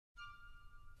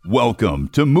Welcome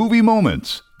to Movie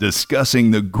Moments,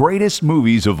 discussing the greatest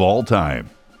movies of all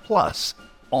time, plus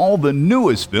all the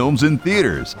newest films in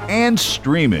theaters and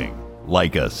streaming.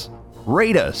 Like us,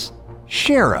 rate us,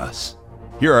 share us.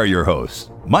 Here are your hosts,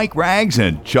 Mike Ragz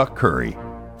and Chuck Curry.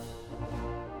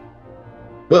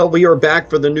 Well, we are back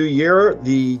for the new year,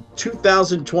 the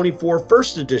 2024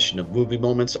 first edition of Movie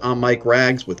Moments. I'm Mike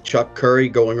Ragz with Chuck Curry,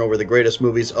 going over the greatest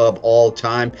movies of all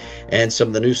time and some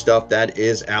of the new stuff that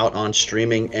is out on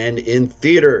streaming and in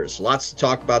theaters. Lots to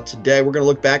talk about today. We're going to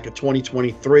look back at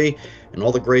 2023 and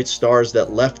all the great stars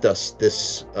that left us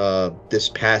this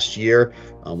past year.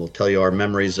 We'll tell you our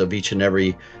memories of each and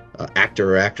every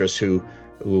actor or actress who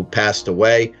passed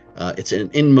away. It's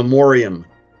an in memoriam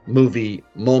movie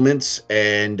moments,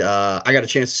 and I got a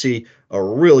chance to see a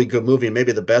really good movie,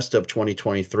 maybe the best of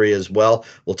 2023 as well.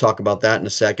 We'll talk about that in a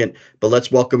second, but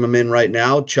let's welcome him in right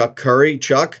now, Chuck Curry.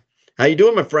 Chuck, how you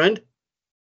doing, my friend?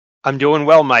 I'm doing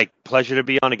well, Mike. Pleasure to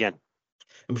be on again.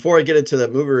 And before I get into the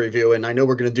movie review, and I know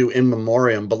we're going to do In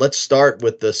Memoriam, but let's start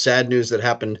with the sad news that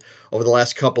happened over the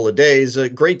last couple of days. A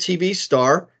great TV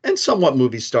star and somewhat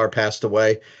movie star passed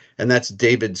away, and that's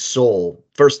David Soul.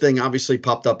 First thing obviously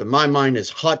popped up in my mind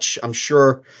is Hutch. I'm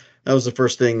sure that was the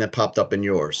first thing that popped up in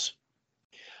yours.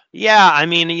 Yeah, I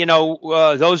mean,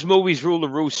 those movies ruled the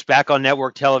roost back on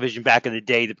network television back in the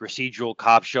day, the procedural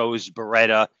cop shows,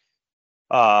 Beretta,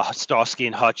 Starsky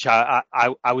and Hutch.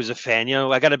 I was a fan.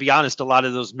 I got to be honest, a lot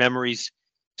of those memories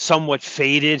somewhat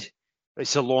faded.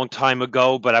 It's a long time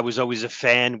ago, but I was always a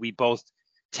fan. We both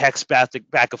text back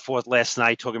and forth last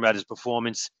night talking about his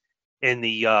performance in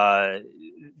the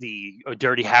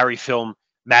Dirty Harry film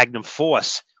Magnum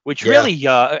Force, which really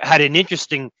had an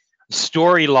interesting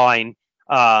storyline,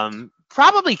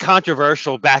 probably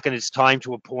controversial back in its time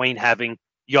to a point, having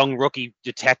young rookie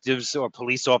detectives or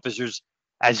police officers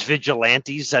as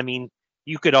vigilantes. I mean,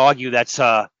 you could argue that's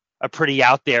a pretty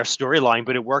out there storyline,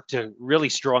 but it worked to really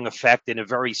strong effect and a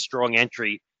very strong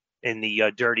entry in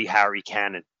the Dirty Harry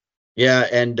canon. Yeah,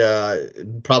 and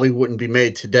probably wouldn't be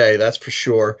made today, that's for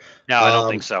sure. No, I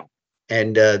don't think so.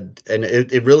 And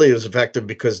it really was effective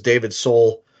because David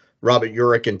Soul, Robert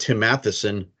Urich, and Tim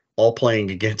Matheson all playing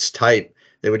against type.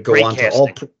 They would go Great on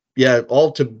casting. to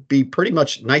all to be pretty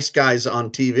much nice guys on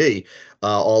TV,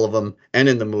 all of them, and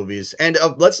in the movies. And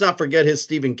let's not forget his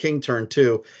Stephen King turn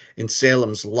too in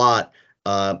Salem's Lot.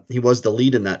 He was the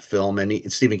lead in that film,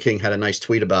 and Stephen King had a nice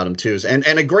tweet about him too, and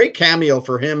a great cameo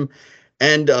for him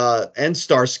and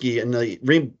Starsky in the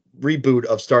reboot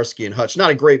of Starsky and Hutch. Not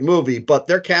a great movie, but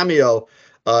their cameo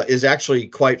is actually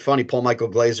quite funny. Paul Michael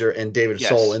Glaser and David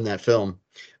Soul in that film.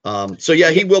 So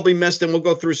yeah, he will be missed, and we'll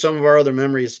go through some of our other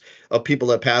memories of people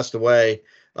that passed away.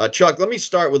 Chuck, let me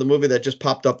start with a movie that just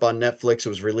popped up on Netflix. It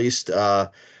was released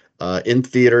in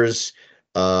theaters,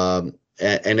 and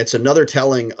it's another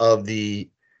telling of the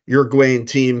Uruguayan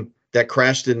team that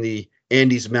crashed in the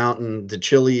Andes Mountain, the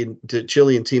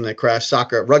Chilean team that crashed,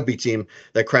 rugby team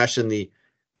that crashed in the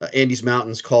Andes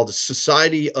Mountains, called the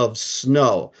Society of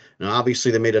Snow. Now,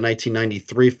 obviously, they made a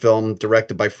 1993 film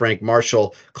directed by Frank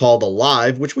Marshall called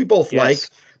Alive, which we both like.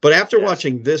 But after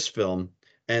watching this film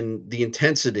and the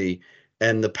intensity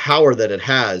and the power that it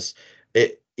has,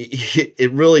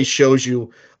 it really shows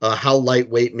you how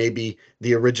lightweight maybe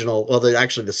the original,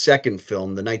 actually the second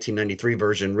film, the 1993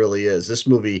 version, really is. This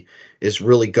movie is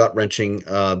really gut-wrenching,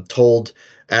 told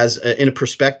as in a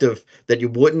perspective that you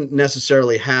wouldn't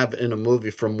necessarily have in a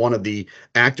movie from one of the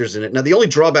actors in it. Now, the only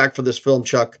drawback for this film,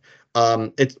 Chuck,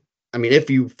 if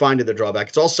you find it a drawback,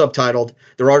 it's all subtitled.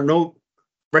 There are no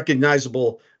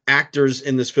recognizable actors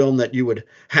in this film that you would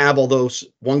have, although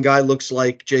one guy looks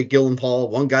like Jake Gyllenhaal,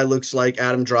 one guy looks like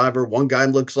Adam Driver, one guy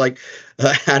looks like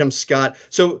Adam Scott.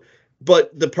 So,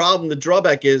 but the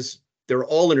drawback is they're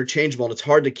all interchangeable, and it's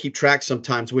hard to keep track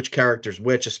sometimes which character's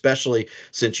which, especially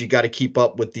since you got to keep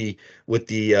up with the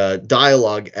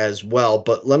dialogue as well.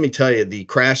 But let me tell you, the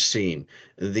crash scene,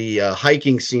 the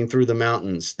hiking scene through the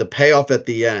mountains, the payoff at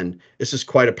the end, this is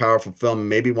quite a powerful film,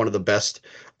 maybe one of the best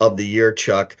of the year,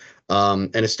 Chuck.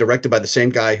 And it's directed by the same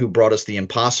guy who brought us The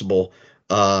Impossible,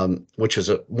 which is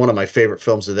one of my favorite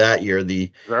films of that year.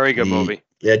 Very good movie.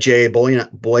 Yeah, J.A.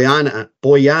 Boyana,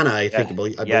 I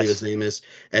believe his name is.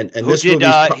 And who this did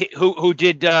movie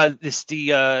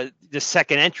the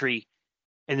second entry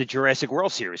in the Jurassic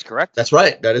World series, correct? That's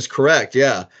right. That is correct.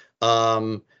 Yeah.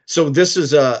 So this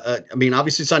is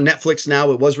obviously it's on Netflix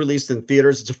now. It was released in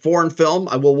theaters. It's a foreign film,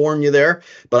 I will warn you there,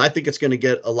 but I think it's going to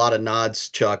get a lot of nods,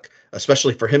 Chuck,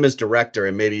 especially for him as director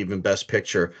and maybe even Best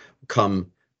Picture come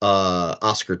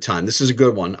Oscar time. This is a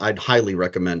good one. I'd highly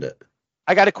recommend it.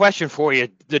 I got a question for you.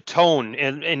 The tone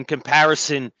in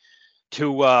comparison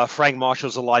to Frank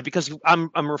Marshall's Alive, because I'm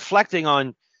reflecting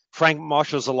on Frank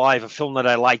Marshall's Alive, a film that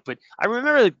I like, but I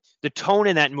remember the tone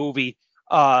in that movie.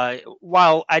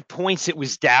 While at points it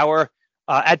was dour,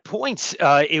 at points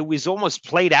it was almost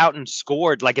played out and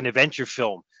scored like an adventure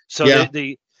film. So Yeah.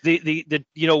 the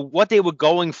what they were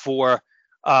going for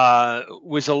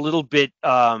was a little bit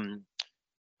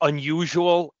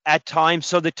unusual at times.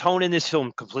 So the tone in this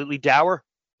film completely dour.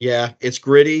 Yeah, it's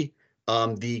gritty.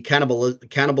 The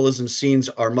cannibalism scenes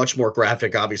are much more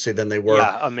graphic, obviously, than they were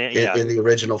Yeah, I mean, yeah, in the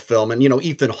original film. And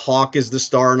Ethan Hawke is the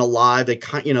star in Alive. They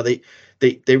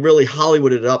really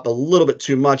Hollywooded it up a little bit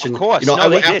too much. of And course. No,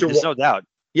 they did. after There's no doubt.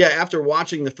 yeah, after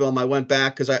watching the film, I went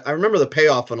back because I remember the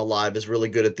payoff on Alive is really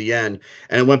good at the end,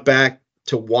 and I went back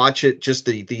to watch it, just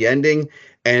the ending,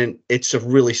 and it's a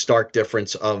really stark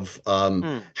difference of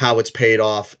how it's paid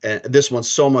off. And this one's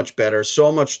so much better,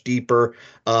 so much deeper.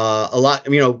 A lot,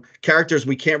 characters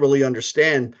we can't really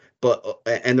understand,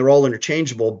 and they're all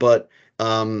interchangeable, but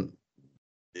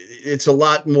it's a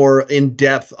lot more in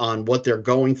depth on what they're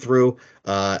going through,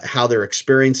 how they're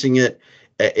experiencing it.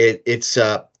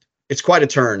 It's quite a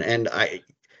turn, and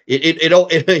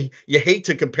you hate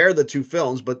to compare the two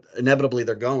films, but inevitably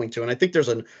they're going to. And I think there's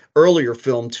an earlier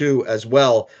film too as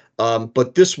well,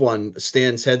 but this one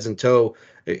stands heads and toe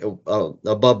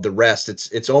above the rest.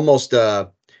 It's almost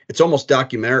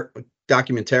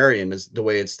documentarian is the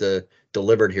way it's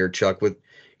delivered here, Chuck. With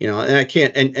and I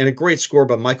can't and a great score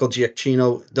by Michael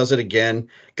Giacchino does it again.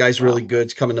 Guy's really good.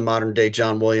 It's coming to modern day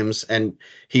John Williams, and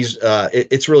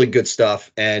it's really good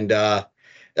stuff. And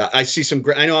I see some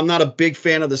great. I know I'm not a big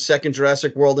fan of the second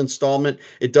Jurassic World installment.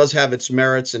 It does have its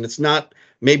merits, and it's not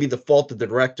maybe the fault of the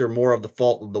director, more of the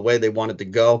fault of the way they wanted to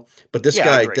go. But this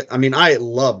guy, I mean, I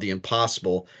love The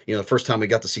Impossible. The first time we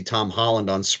got to see Tom Holland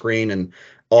on screen and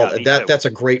all that's a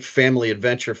great family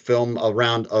adventure film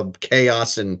around of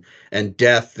chaos and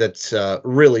death. That's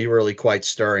really, really quite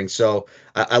stirring. So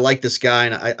I like this guy,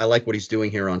 and I like what he's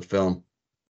doing here on film.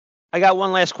 I got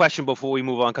one last question before we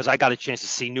move on, because I got a chance to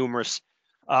see numerous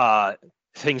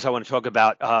things I want to talk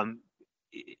about.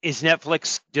 Is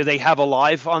Netflix, do they have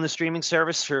Alive on the streaming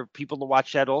service for people to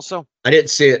watch that also? I didn't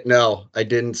see it. No, I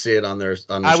didn't see it on their.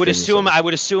 I would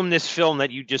assume this film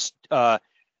that you just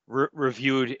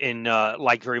reviewed and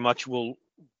like very much will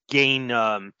gain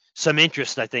some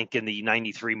interest, I think, in the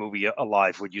 '93 movie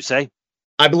Alive. Would you say?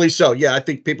 I believe so. Yeah, I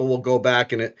think people will go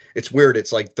back, and it's weird.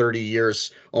 It's like 30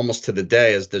 years almost to the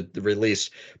day as the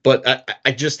release. But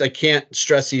I can't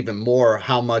stress even more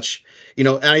how much, and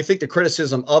I think the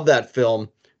criticism of that film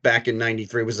back in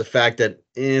 '93 was the fact that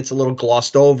it's a little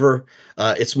glossed over.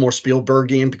 It's more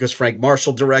Spielbergian because Frank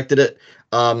Marshall directed it.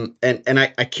 And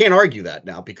I can't argue that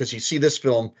now, because you see this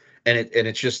film and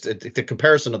it's just the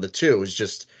comparison of the two is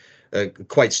just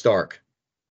quite stark.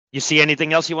 You see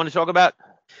anything else you want to talk about?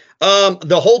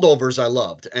 The Holdovers I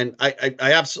loved, and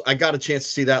I got a chance to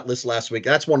see that list last week.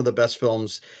 That's one of the best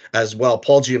films as well.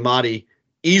 Paul Giamatti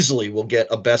easily will get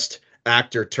a Best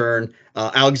Actor turn.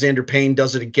 Alexander Payne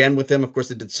does it again with him. Of course,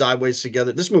 they did Sideways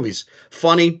together. This movie's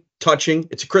funny, touching.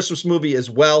 It's a Christmas movie as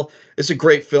well. It's a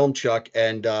great film, Chuck,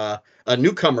 and a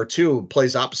newcomer too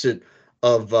plays opposite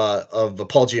of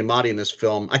Paul Giamatti in this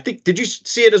film. I think. Did you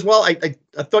see it as well? I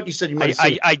thought you said you might have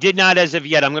seen it. I did not as of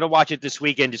yet. I'm going to watch it this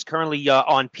weekend. It's currently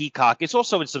on Peacock. It's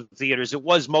also in some theaters. It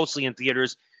was mostly in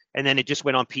theaters, and then it just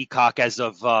went on Peacock as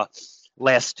of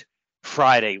last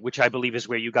Friday, which I believe is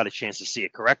where you got a chance to see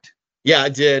it. Correct? Yeah, I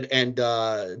did. And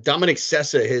Dominic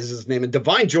Sessa is his name. And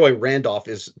Divine Joy Randolph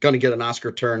is going to get an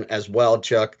Oscar turn as well,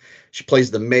 Chuck. She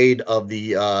plays the maid of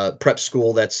the prep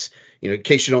school. That's, in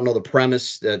case you don't know the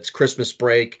premise, that's Christmas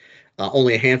break.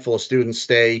 Only a handful of students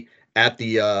stay at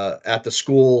the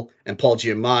school, and Paul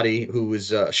Giamatti, who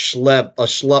is a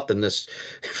schlepp in this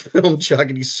film, Chuck,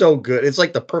 and he's so good. It's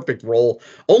like the perfect role.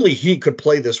 Only he could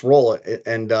play this role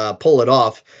and pull it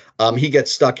off. He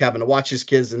gets stuck having to watch his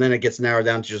kids, and then it gets narrowed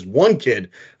down to just one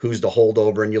kid who's the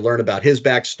holdover, and you learn about his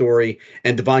backstory.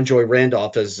 And Divine Joy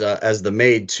Randolph as the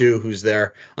maid too, who's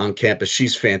there on campus.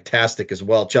 She's fantastic as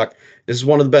well, Chuck. This is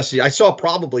one of the best. I saw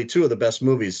probably two of the best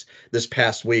movies this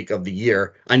past week of the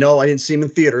year. I know I didn't see them in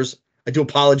theaters. I do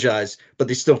apologize, but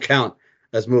they still count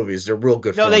as movies. They're real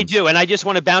good films. No, they do. And I just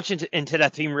want to bounce into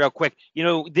that theme real quick.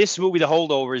 This movie, The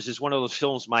Holdovers, is one of those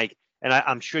films, Mike, and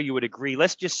I'm sure you would agree.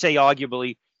 Let's just say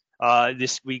arguably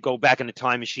we go back in the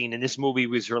time machine, and this movie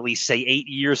was released, say, 8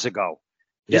 years ago.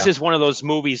 This is one of those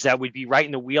movies that would be right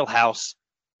in the wheelhouse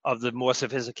of the more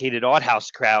sophisticated art house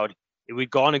crowd. It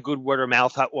would go on a good word of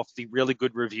mouth off the really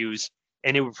good reviews,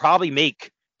 and it would probably make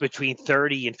between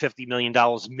 $30 and $50 million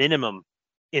minimum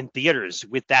in theaters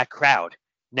with that crowd.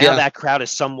 Now that crowd is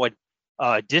somewhat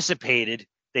dissipated,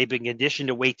 They've been conditioned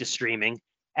to wait to streaming,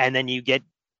 and then you get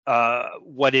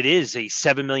what it is, a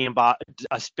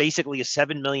basically a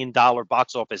 $7 million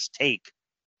box office take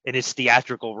in its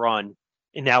theatrical run,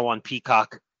 and now on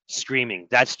Peacock streaming.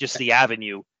 That's just the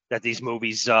avenue that these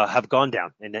movies have gone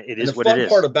down, and it is what it is. The fun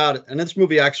part about it, and this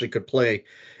movie actually could play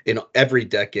in every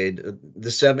decade.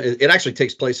 It actually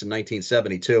takes place in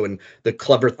 1972, and the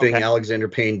clever thing Alexander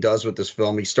Payne does with this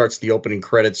film, he starts the opening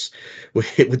credits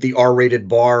with the R-rated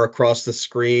bar across the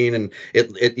screen, and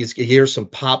you hear some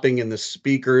popping in the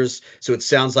speakers, so it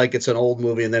sounds like it's an old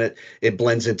movie, and then it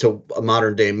blends into a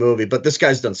modern day movie. But this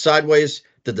guy's done Sideways,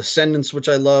 The Descendants, which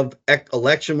I love,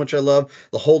 Election, which I love,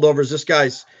 The Holdovers. This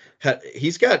guy's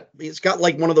he's got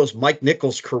like one of those Mike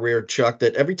Nichols career, Chuck,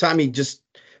 that every time he just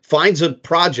finds a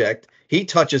project, he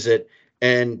touches it,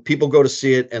 and people go to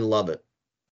see it and love it.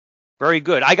 Very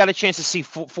good. I got a chance to see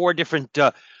four different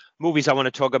movies I want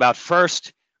to talk about.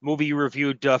 First, movie you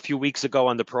reviewed a few weeks ago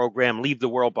on the program, Leave the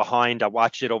World Behind. I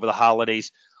watched it over the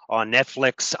holidays on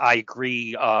Netflix. I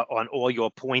agree on all your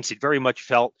points. It very much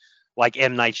felt like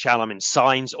M. Night Shyamalan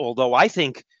Signs, although I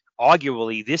think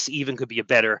arguably this even could be a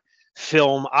better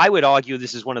film. I would argue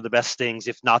this is one of the best things,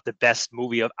 if not the best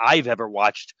movie I've ever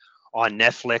watched on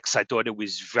Netflix. I thought it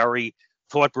was very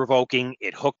thought-provoking.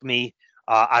 It hooked me.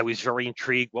 I was very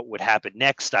intrigued what would happen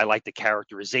next. I liked the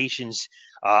characterizations.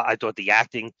 I thought the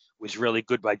acting was really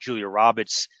good by Julia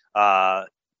Roberts, Mikaela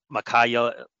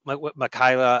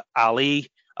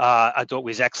Ali. I thought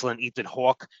was excellent. Ethan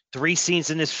Hawke. 3 scenes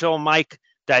in this film, Mike,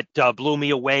 that blew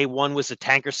me away. One was a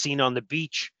tanker scene on the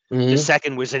beach. The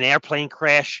second was an airplane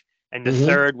crash. And the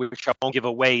third, which I won't give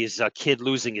away, is a kid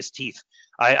losing his teeth.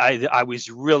 I was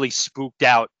really spooked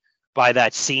out by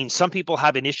that scene. Some people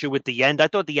have an issue with the end. I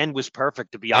thought the end was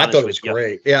perfect, to be honest with you. I thought it was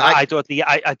great. Yeah, I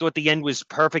thought the end was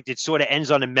perfect. It sort of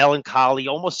ends on a melancholy, you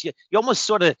almost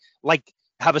sort of like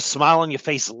have a smile on your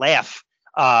face, laugh,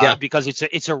 because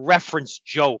it's a reference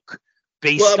joke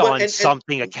based on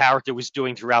something a character was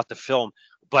doing throughout the film.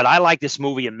 But I like this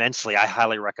movie immensely. I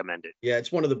highly recommend it. Yeah,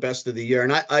 it's one of the best of the year.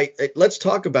 And I let's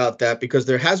talk about that, because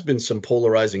there has been some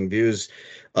polarizing views.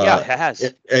 Yeah, it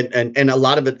has. And a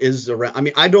lot of it is around. I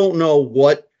mean, I don't know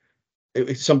what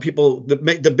some people,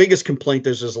 the biggest complaint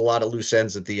is there's a lot of loose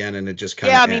ends at the end, and it just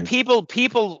kind of ends.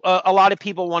 People, a lot of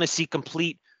people want to see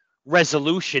complete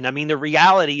resolution. I mean, the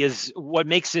reality is what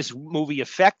makes this movie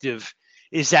effective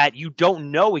is that you don't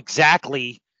know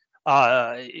exactly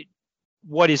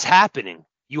what is happening.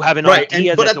 You have an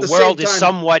idea that the world is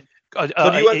somewhat. But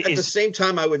at the same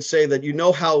time, I would say that you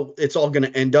know how it's all going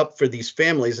to end up for these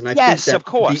families, and I think that of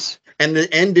course. And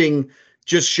the ending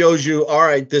just shows you, all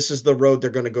right, this is the road they're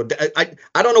going to go. I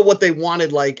don't know what they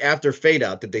wanted like after Fade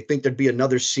Out. Did they think there'd be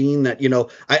another scene that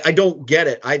I don't get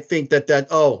it. I think that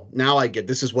now I get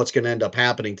this is what's going to end up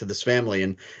happening to this family,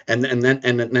 and then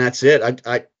that's it.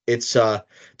 It's the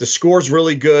score's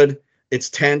really good. It's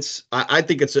tense. I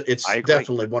think it's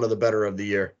definitely one of the better of the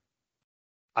year.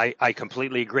 I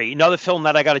completely agree. Another film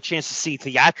that I got a chance to see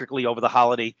theatrically over the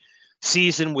holiday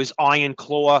season was Iron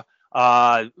Claw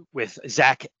with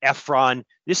Zac Efron.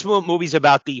 This movie's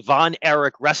about the Von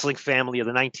Erich wrestling family of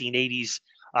the 1980s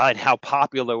and how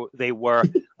popular they were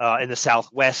in the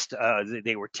Southwest.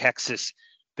 They were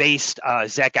Texas-based.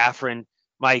 Zac Efron,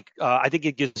 Mike, I think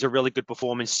it gives a really good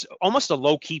performance, almost a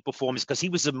low-key performance, because he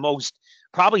was the most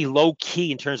probably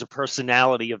low-key in terms of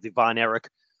personality of the Von Erich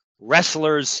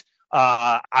wrestlers.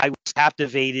 I was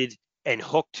captivated and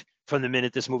hooked from the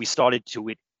minute this movie started to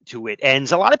it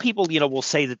ends. A lot of people, will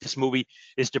say that this movie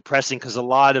is depressing because a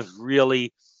lot of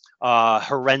really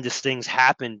horrendous things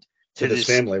happened to this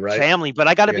family, right? But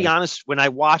I got to be honest, when I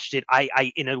watched it,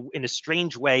 I in a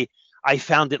strange way, I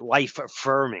found it life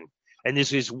affirming. And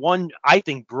this is one, I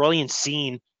think, brilliant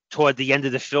scene toward the end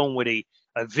of the film with a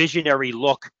visionary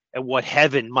look at what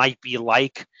heaven might be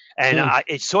like, and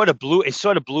it sort of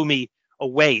blew me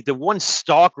away. The one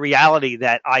stark reality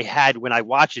that I had when I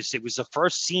watched this, it was the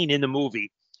first scene in the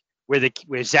movie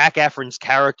where Zac Efron's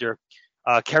character,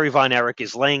 Kerry Von Erich,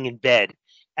 is laying in bed,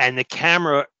 and the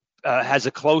camera has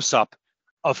a close-up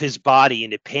of his body,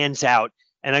 and it pans out.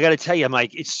 And I got to tell you,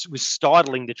 Mike, it was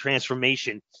startling, the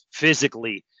transformation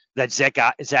physically that Zac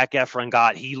Efron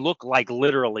got. He looked like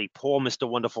literally Paul Mr.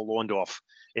 Wonderful Orndorff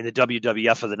in the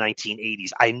WWF of the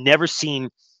 1980s. I never seen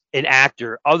an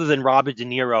actor other than Robert De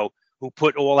Niro who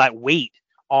put all that weight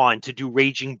on to do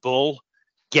Raging Bull,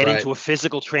 get into a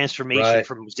physical transformation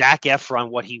from Zac Efron,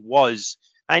 what he was.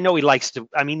 I know he likes to,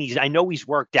 I know he's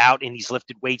worked out and he's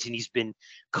lifted weights and he's been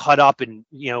cut up in,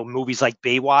 movies like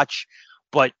Baywatch,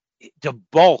 but the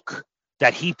bulk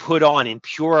that he put on in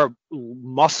pure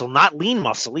muscle, not lean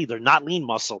muscle either, not lean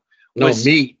muscle, No, was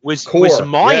meat. was Core.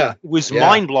 Yeah.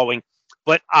 mind blowing.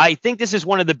 But I think this is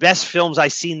one of the best films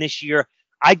I've seen this year.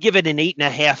 I give it an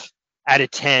 8.5 out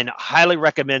of 10. Highly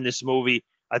recommend this movie.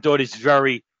 I thought it's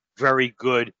very, very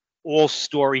good. All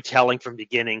storytelling from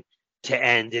beginning to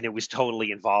end, and it was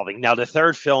totally involving. Now, the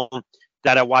third film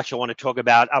that I watch, I want to talk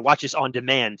about. I watch this on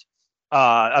demand.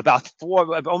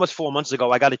 Almost 4 months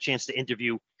ago, I got a chance to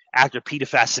interview actor Peter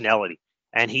Fasinelli,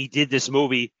 and he did this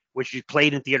movie, which he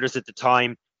played in theaters at the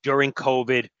time during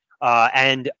COVID,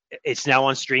 and it's now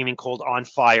on streaming, called On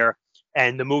Fire.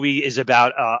 And the movie is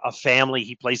about a family.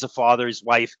 He plays a father, his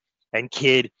wife, and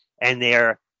kid, and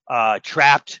they're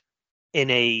trapped in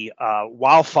a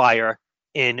wildfire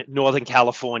in Northern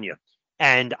California.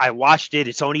 And I watched it.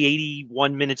 It's only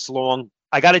 81 minutes long.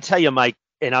 I got to tell you, Mike,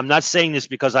 and I'm not saying this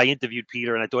because I interviewed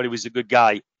Peter and I thought he was a good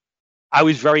guy. I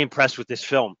was very impressed with this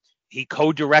film. He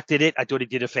co-directed it. I thought he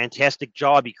did a fantastic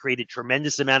job. He created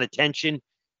tremendous amount of tension.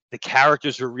 The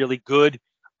characters were really good.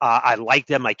 I liked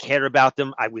them. I cared about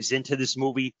them. I was into this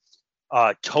movie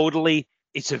totally.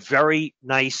 It's a very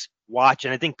nice watch.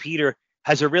 And I think Peter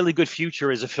has a really good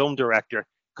future as a film director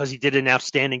because he did an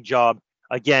outstanding job.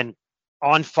 Again,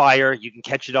 On Fire. You can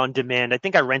catch it on demand. I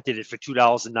think I rented it for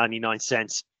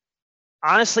 $2.99.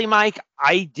 Honestly, Mike,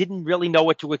 I didn't really know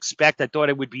what to expect. I thought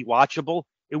it would be watchable.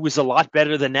 It was a lot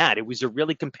better than that. It was a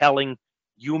really compelling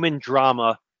human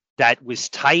drama that was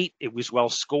tight. It was well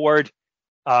scored.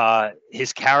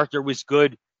 His character was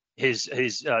good.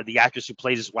 The actress who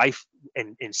played his wife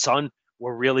and son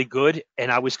were really good,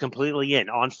 and I was completely in.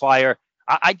 On Fire.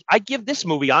 I give this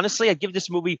movie, honestly, I give this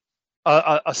movie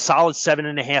a solid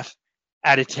 7.5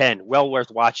 out of 10. Well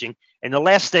worth watching. And the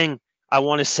last thing I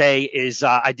want to say is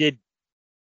I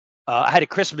had a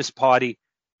Christmas party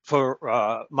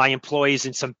for my employees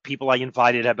and some people I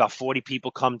invited. About 40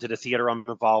 people come to the theater I'm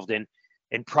involved in.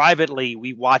 And privately,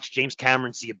 we watched James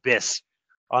Cameron's The Abyss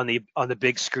on the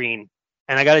big screen.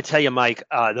 And I got to tell you, Mike,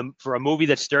 for a movie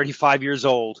that's 35 years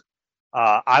old,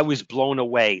 I was blown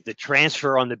away. The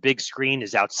transfer on the big screen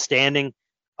is outstanding.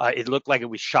 It looked like it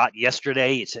was shot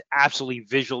yesterday. It's an absolutely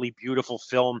visually beautiful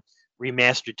film,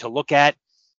 remastered to look at.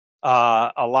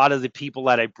 A lot of the people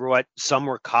that I brought, some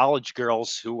were college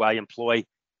girls who I employ.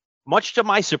 Much to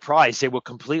my surprise, they were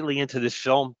completely into this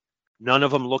film. None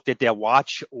of them looked at their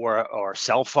watch or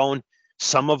cell phone.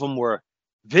 Some of them were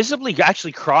visibly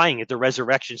actually crying at the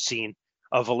resurrection scene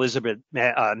of Elizabeth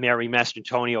Mary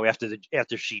Mastrantonio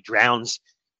after she drowns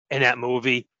in that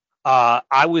movie.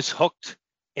 I was hooked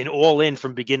and all in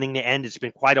from beginning to end. It's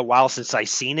been quite a while since I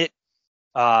seen it.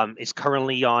 It's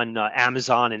currently on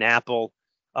Amazon and Apple.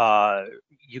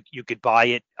 You could buy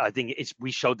it. I think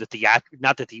we showed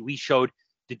we showed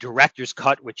the director's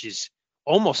cut, which is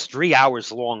almost 3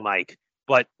 hours long, Mike.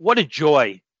 But what a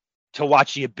joy to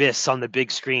watch The Abyss on the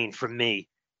big screen from me,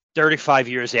 35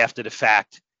 years after the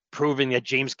fact, proving that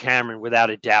James Cameron, without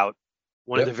a doubt,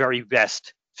 one of the very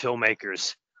best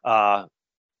filmmakers of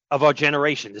our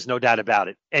generation. There's no doubt about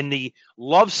it. And the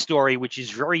love story, which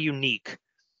is very unique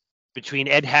between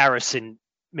Ed Harris and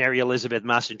Mary Elizabeth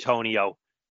Mastrantonio,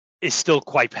 is still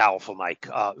quite powerful, Mike.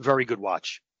 Very good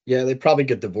watch. Yeah, they probably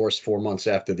get divorced 4 months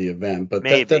after the event, but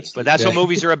maybe. But that's what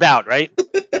movies are about, right?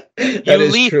 That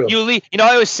is true.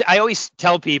 I always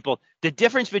tell people the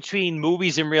difference between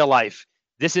movies and real life.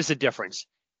 This is the difference.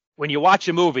 When you watch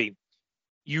a movie,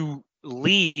 you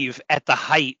leave at the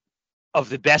height of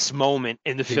the best moment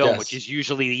in the film, which is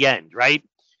usually the end, right?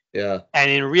 Yeah.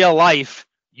 And in real life,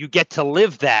 you get to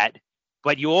live that,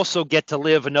 but you also get to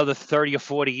live another 30 or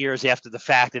 40 years after the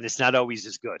fact, and it's not always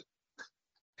as good.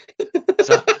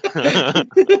 So,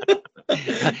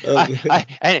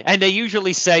 and they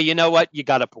usually say, you know what, you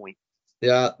got a point.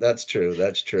 Yeah, that's true.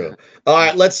 That's true. All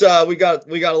right, let's we got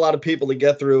a lot of people to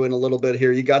get through in a little bit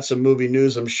here. You got some movie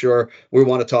news, I'm sure we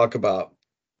want to talk about.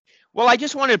 Well, I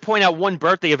just wanted to point out one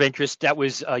birthday of interest that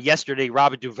was yesterday.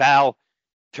 Robert Duvall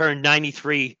turned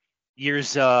 93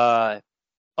 years of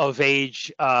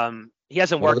age. He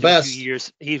hasn't worked in a few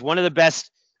years. He's one of the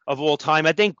best of all time.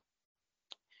 I think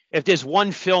if there's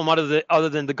one film other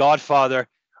than The Godfather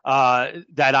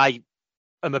that I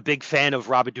am a big fan of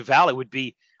Robert Duvall, it would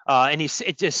be, and it's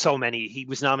just so many. He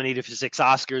was nominated for 6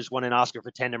 Oscars, won an Oscar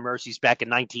for Tender Mercies back in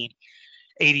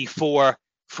 1984.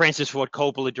 Francis Ford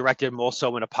Coppola directed him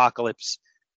also in Apocalypse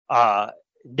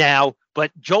Now.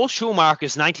 But Joel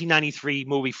Schumacher's 1993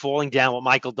 movie Falling Down with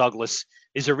Michael Douglas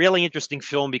is a really interesting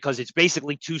film because it's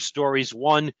basically 2 stories.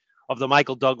 One of the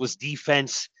Michael Douglas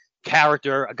defense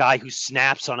character, a guy who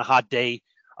snaps on a hot day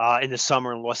in the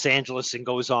summer in Los Angeles and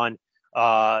goes on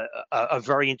a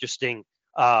very interesting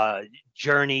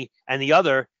journey. And the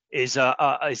other is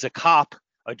a cop,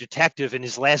 a detective in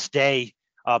his last day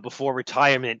before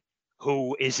retirement,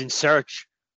 who is in search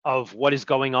of what is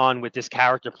going on with this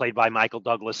character played by Michael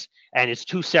Douglas. And it's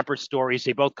two separate stories.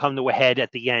 They both come to a head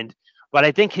at the end. But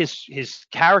I think his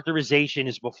characterization,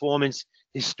 his performance,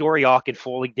 his story arc in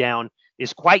Falling Down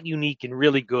is quite unique and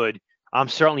really good. I'm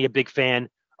certainly a big fan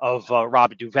of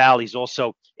Robert Duvall. He's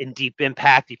also in Deep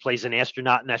Impact. He plays an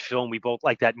astronaut in that film. We both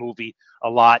like that movie a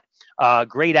lot.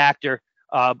 Great actor.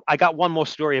 I got one more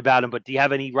story about him, but do you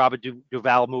have any Robert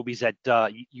Duvall movies that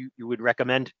you would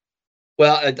recommend?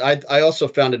 Well, I also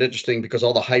found it interesting because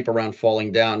all the hype around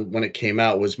Falling Down when it came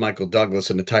out was Michael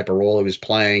Douglas and the type of role he was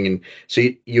playing. And so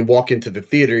you walk into the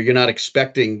theater, you're not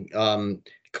expecting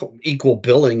equal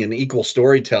billing and equal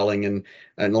storytelling. And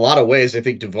in a lot of ways, I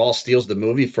think Duvall steals the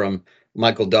movie from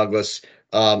Michael Douglas.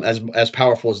 As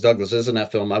powerful as Douglas is in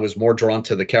that film, I was more drawn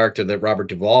to the character that Robert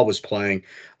Duvall was playing.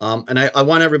 And I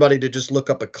want everybody to just look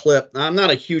up a clip. I'm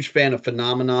not a huge fan of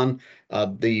Phenomenon,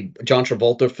 the John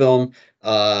Travolta film.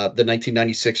 The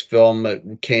 1996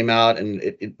 film came out, and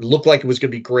it looked like it was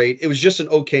going to be great. It was just an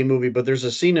okay movie, but there's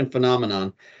a scene in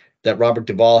Phenomenon that Robert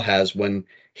Duvall has when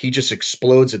he just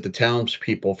explodes at the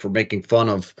townspeople for making fun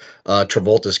of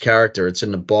Travolta's character. It's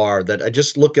in the bar. That I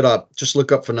just look it up. Just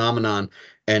look up Phenomenon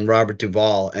and Robert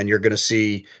Duvall, and you're going to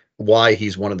see why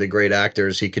he's one of the great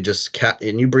actors. He could just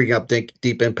and you bring up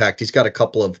Deep Impact. He's got a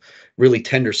couple of really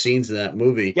tender scenes in that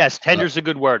movie. Yes, tender's a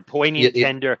good word. Poignant,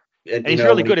 tender, and he's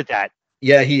really good at that.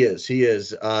 Yeah, he is. He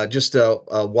is just a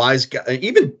wise guy.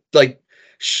 Even like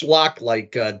schlock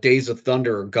like Days of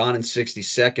Thunder or Gone in 60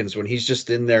 Seconds, when he's just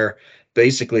in there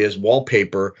basically as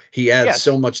wallpaper, he adds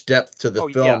so much depth to the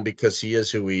film because he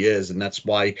is who he is. And that's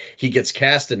why he gets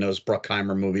cast in those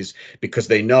Bruckheimer movies, because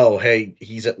they know, hey,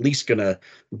 he's at least going to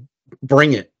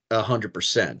bring it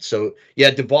 100%. So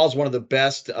yeah, Duvall's one of the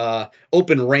best.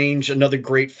 Open Range, another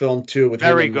great film too. With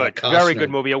very good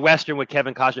movie, a Western with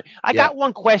Kevin Costner. I got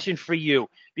one question for you,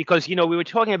 because we were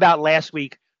talking about last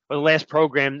week, or the last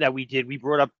program that we did, we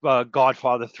brought up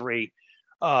Godfather 3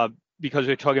 because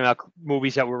we were talking about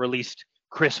movies that were released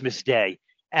Christmas Day.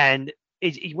 And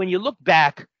when you look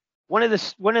back, one of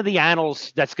the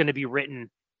annals that's going to be written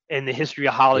in the history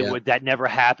of Hollywood that never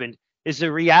happened is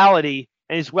the reality.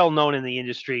 And it's well known in the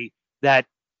industry that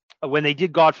when they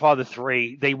did Godfather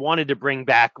 3, they wanted to bring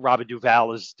back Robert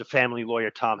Duvall as the family lawyer,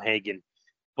 Tom Hagen.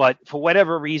 But for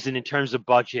whatever reason, in terms of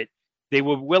budget, they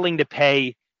were willing to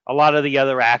pay a lot of the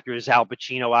other actors, Al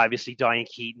Pacino, obviously, Diane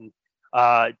Keaton,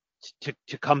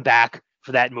 to come back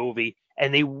for that movie.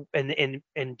 And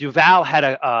Duvall had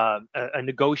a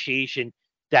negotiation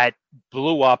that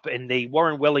blew up, and they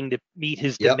weren't willing to meet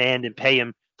his demand and pay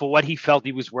him for what he felt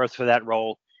he was worth for that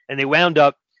role. And they wound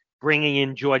up bringing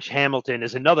in George Hamilton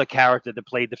as another character that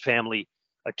played the family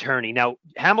attorney. Now,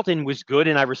 Hamilton was good,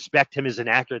 and I respect him as an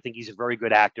actor. I think he's a very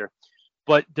good actor.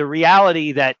 But the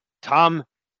reality that Tom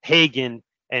Hagen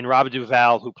and Robert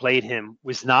Duvall, who played him,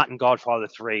 was not in Godfather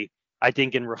 3, I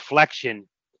think in reflection,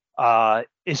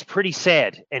 is pretty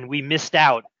sad. And we missed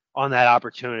out on that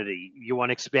opportunity. You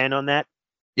want to expand on that?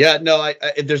 Yeah, no,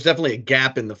 there's definitely a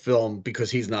gap in the film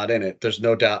because he's not in it. There's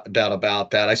no doubt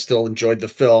about that. I still enjoyed the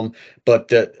film,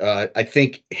 but I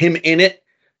think him in it,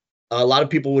 a lot of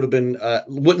people wouldn't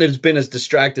have been as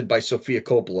distracted by Sofia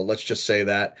Coppola. Let's just say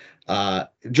that.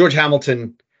 George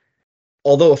Hamilton,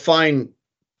 although a fine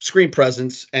screen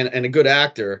presence and a good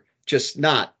actor, just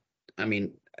not. I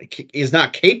mean, he's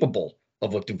not capable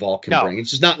of what Duvall can bring. It's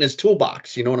just not in his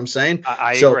toolbox. You know what I'm saying?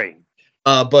 I agree.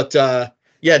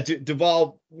 Yeah,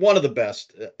 Duvall, one of the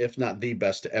best, if not the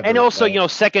best ever. And also,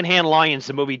 Secondhand Lions,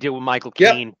 the movie he did with Michael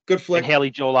Caine, good flick, and Haley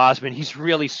Joel Osment. He's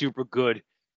really super good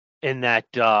in that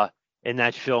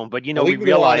film. But we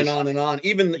realize on and on.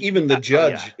 Even the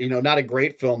Judge, not a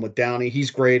great film with Downey.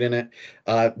 He's great in it.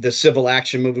 The civil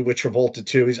action movie with Travolta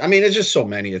too. It's just so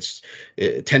many. It's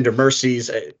Tender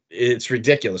Mercies. It's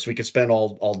ridiculous. We could spend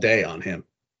all day on him.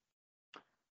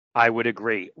 I would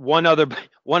agree. One other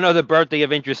birthday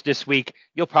of interest this week.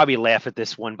 You'll probably laugh at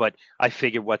this one, but I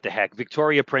figured, what the heck?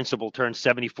 Victoria Principal turned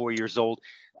 74 years old,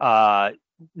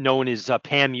 known as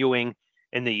Pam Ewing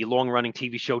in the long-running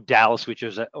TV show Dallas, which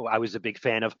I was a big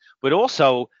fan of, but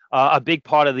also a big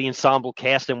part of the ensemble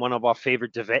cast in one of our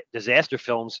favorite disaster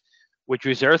films, which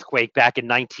was Earthquake back in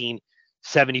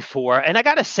 1974. And I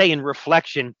got to say, in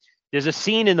reflection, there's a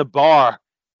scene in the bar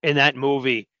in that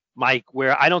movie, Mike,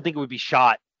 where I don't think it would be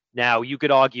shot. Now, you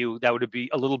could argue that would be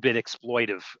a little bit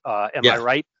exploitive. Am I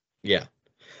right? Yeah.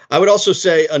 I would also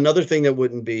say another thing that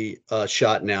wouldn't be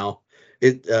shot now,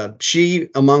 she,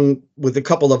 among with a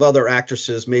couple of other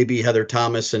actresses, maybe Heather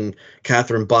Thomas and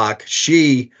Catherine Bach,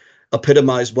 she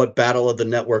epitomized what Battle of the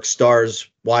Network Stars,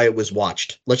 why it was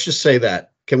watched. Let's just say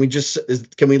that. Can we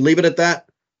leave it at that?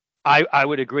 I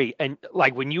would agree. And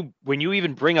like when you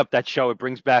even bring up that show, it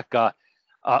brings back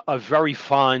a very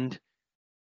fond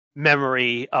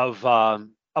memory of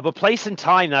a place and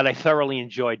time that I thoroughly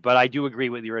enjoyed. But I do agree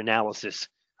with your analysis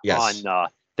on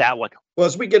Yes. that one. Well,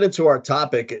 as we get into our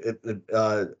topic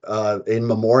in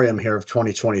Memoriam here of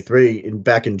 2023,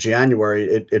 back in January,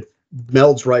 it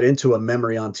melds right into a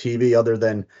memory on TV other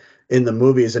than in the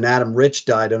movies. And Adam Rich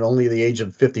died at only the age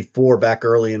of 54 back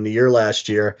early in the year last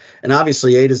year. And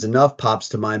obviously, Eight is Enough pops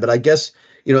to mind. But I guess,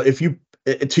 if you,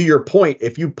 to your point,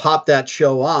 if you pop that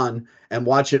show on and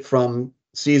watch it from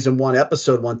season one,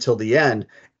 episode one till the end,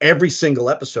 every single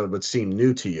episode would seem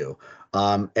new to you.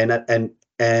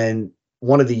 And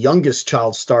one of the youngest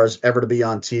child stars ever to be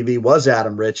on TV was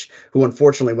Adam Rich, who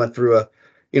unfortunately went through a,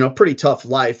 pretty tough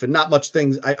life and not much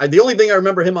things. The only thing I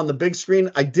remember him on the big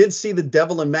screen, I did see The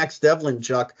Devil and Max Devlin,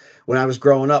 Chuck, when I was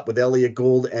growing up with Elliot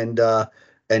Gould and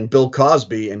Bill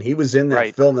Cosby, and he was in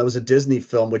that film. That was a Disney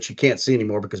film, which you can't see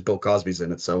anymore because Bill Cosby's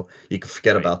in it, so you can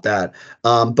forget about that.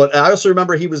 But I also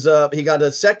remember he got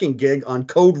a second gig on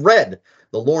Code Red,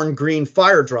 the Lorne Greene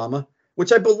fire drama,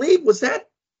 which I believe was that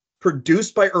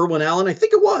produced by Irwin Allen. I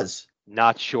think it was.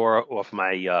 Not sure off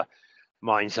my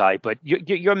mind's eye, but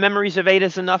your memories of Eight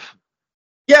is Enough?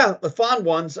 Yeah, the fond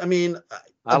ones. I mean,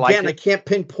 I can't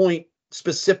pinpoint a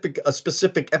specific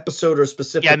episode or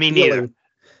specific me neither.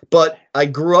 But I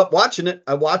grew up watching it.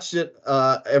 I watched it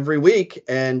every week,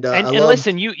 and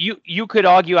listen, you could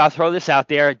argue. I'll throw this out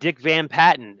there: Dick Van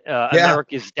Patten,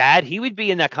 America's Dad. He would be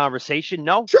in that conversation.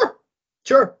 No,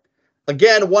 sure.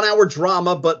 Again, 1 hour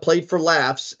drama, but played for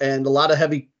laughs and a lot of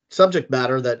heavy subject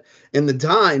matter that in the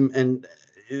time, and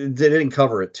they didn't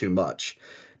cover it too much.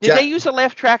 Did they use a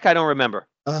laugh track? I don't remember.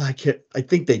 I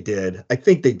think they did.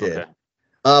 Okay.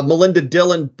 Melinda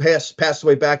Dillon passed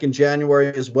away back in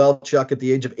January as well, Chuck, at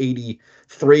the age of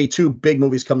 83. Two big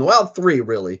movies coming. Well, three,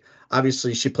 really.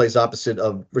 Obviously, she plays opposite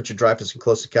of Richard Dreyfuss in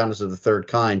Close Encounters of the Third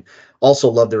Kind. Also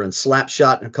loved her in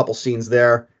Slapshot and a couple scenes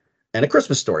there. And A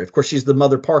Christmas Story. Of course, she's the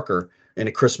Mother Parker in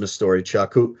A Christmas Story,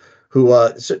 Chuck, who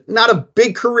not a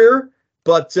big career,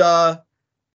 but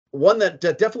one that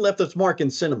definitely left its mark in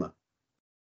cinema.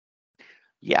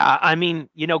 Yeah, I mean,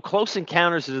 Close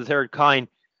Encounters of the Third Kind,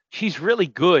 she's really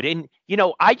good. And,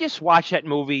 I just watched that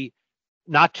movie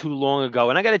not too long ago.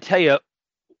 And I got to tell you,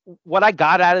 what I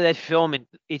got out of that film, and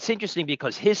it's interesting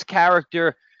because his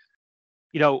character,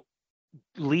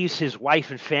 leaves his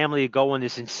wife and family to go on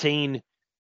this insane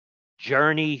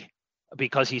journey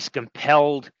because he's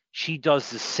compelled. She does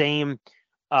the same.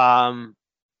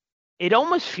 It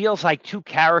almost feels like two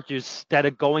characters that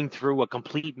are going through a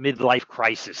complete midlife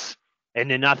crisis and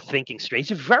they're not thinking straight.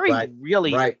 It's a very,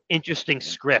 really interesting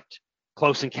script,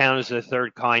 Close Encounters of the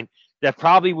Third Kind, that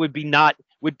probably would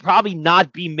probably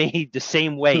not be made the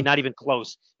same way, not even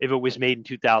close, if it was made in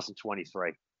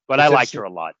 2023. But I liked her a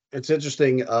lot. It's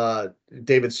interesting.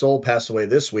 David Soul passed away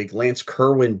this week. Lance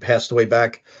Kerwin passed away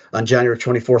back on January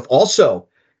 24th, also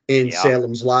in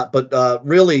Salem's Lot, but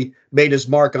really made his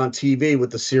mark on TV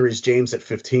with the series James at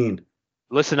 15.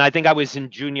 Listen, I think I was in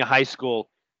junior high school,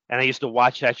 and I used to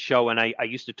watch that show, and I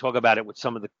used to talk about it with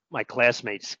some of my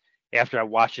classmates after I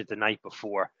watched it the night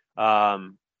before.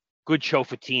 Good show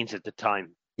for teens at the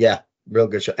time. Yeah, real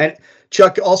good show. And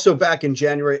Chuck, also back in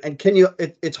January, and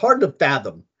it's hard to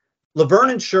fathom. Laverne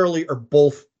and Shirley are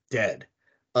both dead.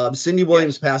 Cindy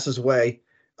Williams passes away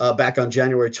back on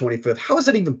January 25th. How is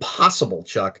it even possible,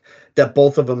 Chuck, that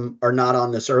both of them are not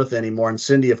on this earth anymore? And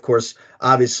Cindy, of course,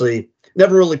 obviously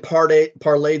never really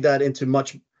parlayed that into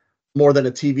much more than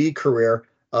a TV career.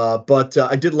 But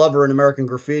I did love her in American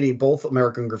Graffiti, both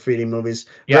American Graffiti movies.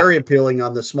 Yeah. Very appealing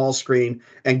on the small screen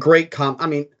and great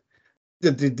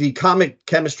the comic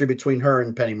chemistry between her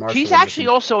and Penny Marshall. She's actually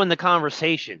also in The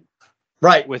Conversation.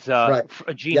 Right. With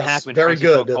Gene Hackman. Very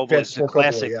good. It's a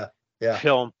classic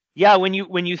film. Yeah, when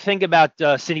you think about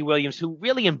Cindy Williams, who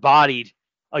really embodied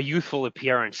a youthful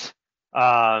appearance,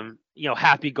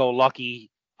 happy-go-lucky,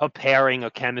 her pairing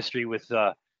of chemistry with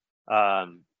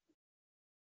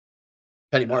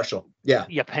Penny Marshall. Yeah,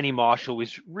 Penny Marshall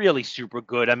was really super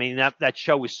good. I mean, that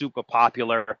show was super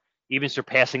popular, even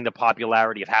surpassing the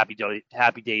popularity of Happy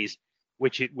Days,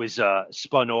 which it was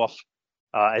spun off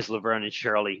as Laverne and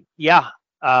Shirley. Yeah.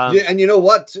 And you know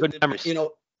what? Good memories.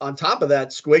 On top of that,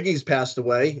 Squiggy's passed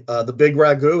away. The Big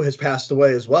Ragu has passed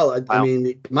away as well. Wow. I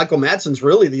mean, Michael Madsen's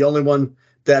really the only one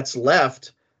that's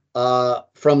left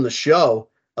from the show.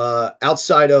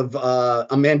 Outside of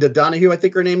Amanda Donahue, I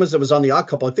think her name was, that was on The Odd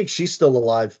Couple. I think she's still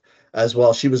alive as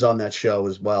well. She was on that show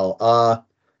as well.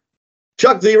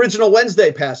 Chuck, the original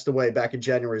Wednesday, passed away back in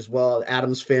January as well.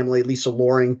 Addams Family, Lisa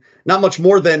Loring. Not much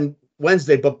more than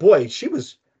Wednesday, but boy, she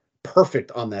was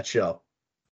perfect on that show.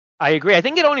 I agree. I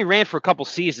think it only ran for a couple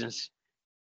seasons,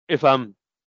 if I'm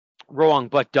wrong,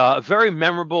 but a very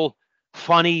memorable,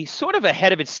 funny, sort of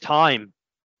ahead of its time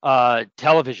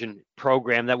television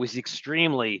program that was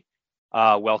extremely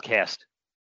well cast.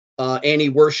 Annie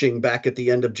Wershing back at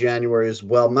the end of January as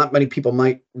well. Not many people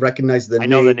might recognize the I name.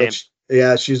 know the name.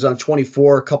 Yeah, she's on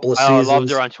 24 a couple of seasons. I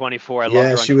loved her on 24. I loved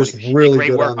her on she 24. was She really did great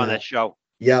good work on that show.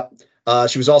 Yep.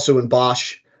 She was also in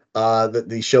Bosch,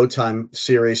 the Showtime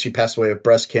series. She passed away of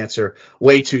breast cancer,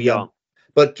 way too young.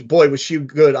 But boy, was she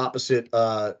good opposite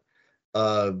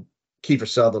Kiefer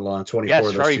Sutherland on 24.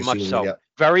 Yes, very much so. Yep.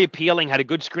 Very appealing, had a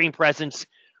good screen presence,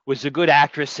 was a good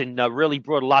actress, and really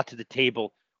brought a lot to the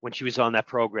table when she was on that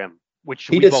program, which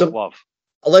we both love.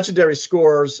 Legendary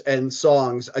scores and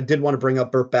songs. I did want to bring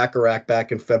up Burt Bacharach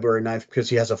back in February 9th because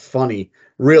he has a funny,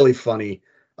 really funny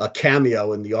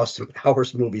cameo in the Austin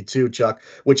Powers movie too, Chuck,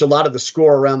 which a lot of the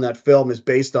score around that film is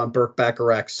based on Burt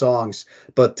Bacharach's songs,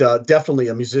 but definitely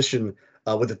a musician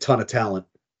with a ton of talent.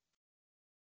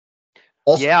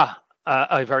 Also, yeah,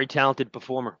 a very talented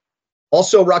performer.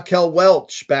 Also, Raquel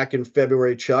Welch back in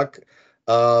February, Chuck,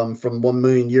 from 1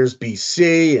 Million Years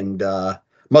BC and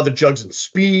Mother Jugs and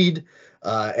Speed,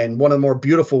 and one of the more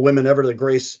beautiful women ever to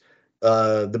grace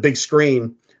the big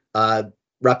screen.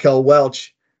 Raquel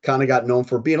Welch kind of got known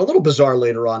for being a little bizarre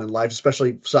later on in life,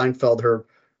 especially Seinfeld.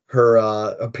 Her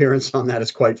appearance on that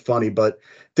is quite funny, but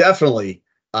definitely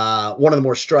one of the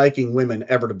more striking women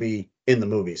ever to be in the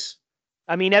movies.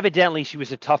 I mean, evidently she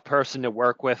was a tough person to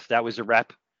work with. That was a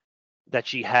rep that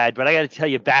she had. But I got to tell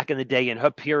you, back in the day, in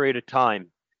her period of time,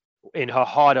 in her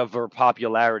heart of her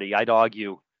popularity, I'd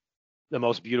argue the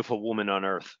most beautiful woman on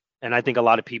earth. And I think a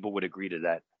lot of people would agree to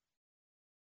that.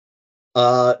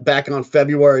 Back on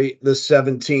February the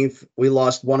 17th, we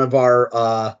lost one of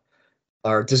our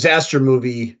disaster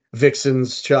movie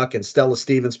vixens, Chuck, and Stella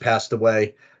Stevens passed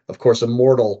away. Of course,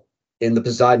 immortal in the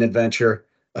Poseidon Adventure.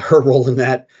 Her role in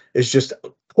that is just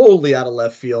totally out of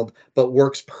left field, but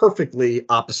works perfectly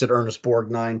opposite Ernest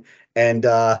Borgnine. And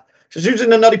she's using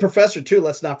the Nutty Professor too.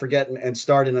 Let's not forget, and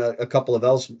starred in a couple of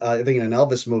I think in an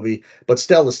Elvis movie. But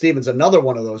Stella Stevens, another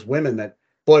one of those women that,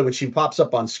 boy, when she pops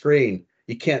up on screen,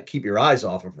 you can't keep your eyes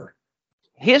off of her.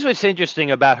 Here's what's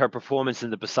interesting about her performance in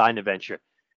the Poseidon Adventure.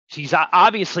 She's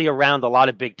obviously around a lot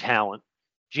of big talent.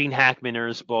 Gene Hackman,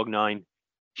 Ernest Borgnine,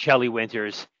 Shelley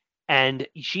Winters. And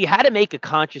she had to make a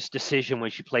conscious decision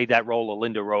when she played that role of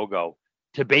Linda Rogo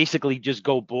to basically just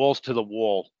go balls to the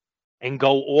wall and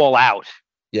go all out.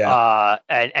 Yeah.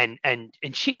 And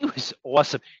she was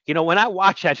awesome. You know, when I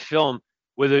watch that film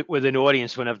with an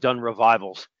audience when I've done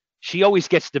revivals, she always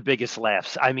gets the biggest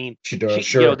laughs. I mean, she does.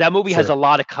 Sure, you know, that movie has a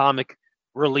lot of comic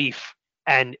relief,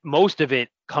 and most of it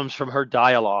comes from her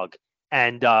dialogue.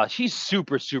 And she's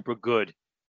super, super good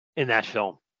in that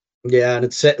film. Yeah, and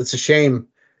it's a shame.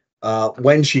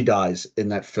 When she dies in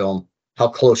that film, how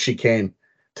close she came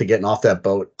to getting off that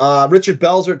boat. Richard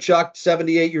Belzer, Chuck,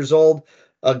 78 years old,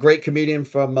 a great comedian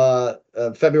from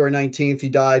February 19th. He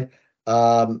died.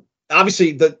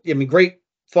 Obviously, great,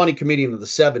 funny comedian of the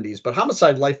 70s, but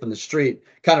Homicide: Life on the Street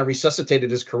kind of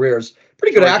resuscitated his career. As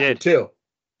pretty good actor, too.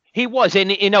 He was.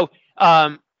 And, you know,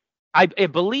 I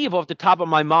believe off the top of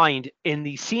my mind, in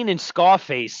the scene in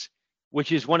Scarface,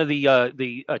 which is one of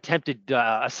the attempted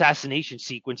assassination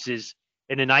sequences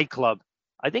in a nightclub,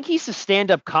 I think he's a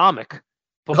stand-up comic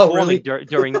performing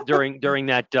during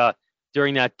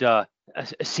that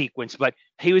sequence. But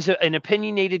he was an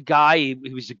opinionated guy.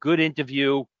 He was a good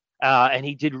interview, and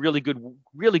he did really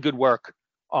good work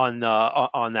on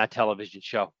that television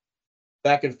show.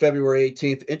 Back in February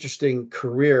 18th, interesting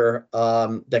career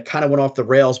that kind of went off the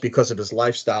rails because of his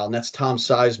lifestyle, and that's Tom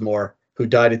Sizemore, who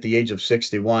died at the age of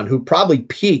 61, who probably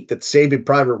peaked at Saving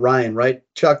Private Ryan, right,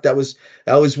 Chuck? That was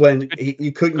when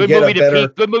you couldn't get a better...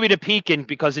 Good movie to peak in,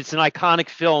 because it's an iconic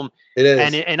film. It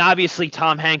is. And obviously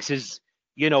Tom Hanks is,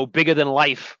 you know, bigger than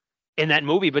life in that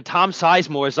movie, but Tom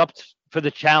Sizemore is up for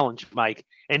the challenge, Mike.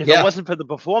 And if it wasn't for the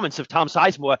performance of Tom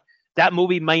Sizemore, that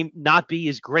movie might not be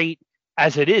as great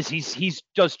as it is. He's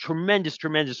does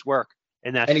tremendous work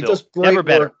in that film. And he does great work.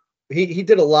 Better. He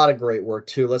did a lot of great work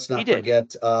too. Let's not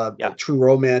forget True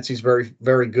Romance. He's very,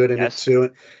 very good in it too.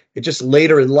 It just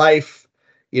later in life,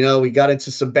 you know, he got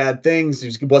into some bad things.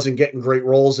 He wasn't getting great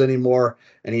roles anymore,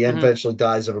 and he eventually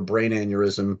dies of a brain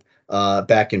aneurysm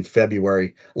back in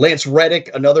February. Lance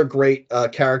Reddick, another great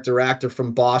character actor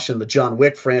from Bosch and the John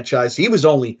Wick franchise. He was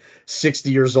only 60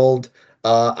 years old.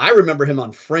 I remember him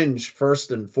on Fringe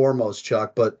first and foremost,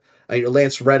 Chuck, but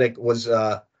Lance Reddick was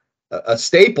a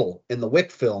staple in the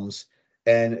Wick films.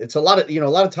 And it's a lot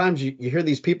of times you hear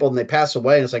these people and they pass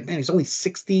away and it's like, man, he's only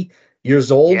 60 years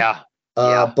old. Yeah.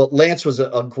 Yeah. But Lance was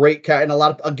a great cat, and a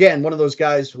lot of, again, one of those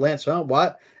guys, Lance, oh,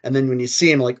 what? And then when you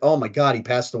see him, like, oh my God, he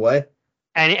passed away.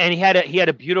 And he had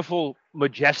a beautiful,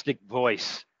 majestic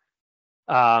voice.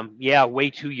 Yeah, way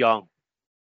too young.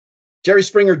 Jerry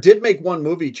Springer did make one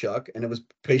movie, Chuck, and it was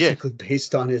He did. basically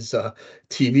based on his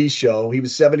TV show. He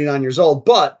was 79 years old,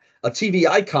 but a TV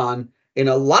icon in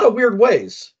a lot of weird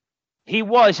ways. He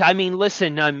was. I mean,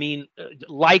 listen.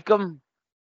 Like him,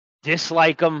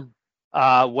 dislike him,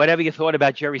 whatever you thought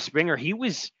about Jerry Springer, he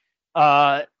was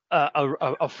a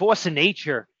force of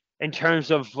nature in terms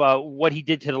of what he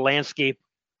did to the landscape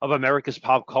of America's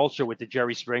pop culture with the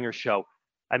Jerry Springer show.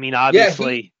 I mean,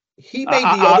 obviously, he made the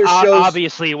other shows.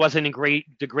 Obviously, it wasn't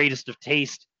the greatest of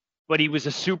taste, but he was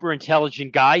a super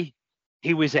intelligent guy.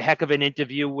 He was a heck of an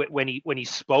interview when he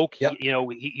spoke. Yep.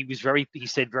 He was he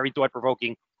said very thought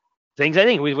provoking things. I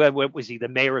think what was he, the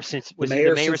mayor of Cincinnati? Was he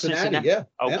the mayor of Cincinnati? Yeah.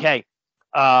 Okay.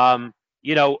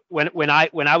 Yeah. When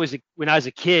I was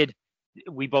a kid,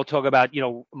 we both talk about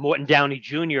Morton Downey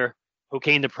Jr., who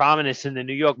came to prominence in the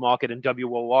New York market in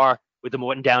WOR with the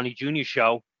Morton Downey Jr.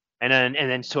 show, and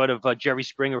then sort of Jerry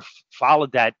Springer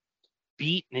followed that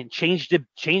beat and changed the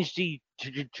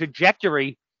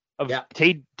trajectory of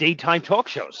daytime talk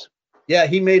shows. Yeah,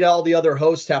 he made all the other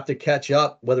hosts have to catch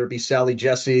up, whether it be Sally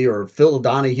Jesse or Phil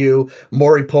Donahue,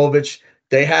 Maury Povich.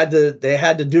 They had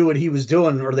to do what he was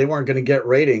doing, or they weren't going to get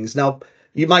ratings. Now,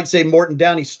 you might say Morton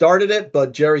Downey started it,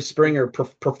 but Jerry Springer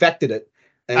perfected it.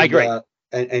 And, I agree. I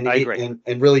agree.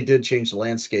 And really did change the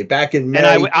landscape. Back in May,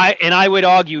 and I would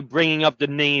argue, bringing up the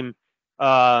name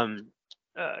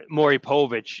Maury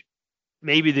Povich,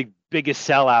 maybe the biggest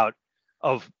sellout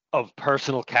of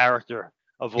personal character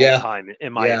of all time,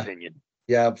 in my opinion.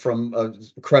 Yeah, from a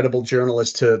credible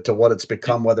journalist to what it's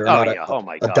become, whether or not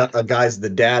a guy's the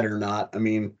dad or not. I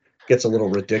mean, gets a little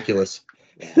ridiculous.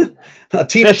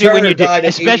 Tina Turner died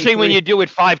at 83. Especially when you do it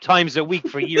 5 times a week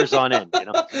for years on end.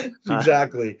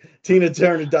 Exactly. Tina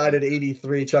Turner died at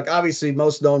 83. Chuck, obviously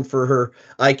most known for her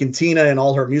Ike and Tina and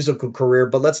all her musical career,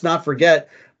 but let's not forget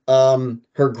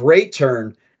her great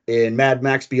turn in Mad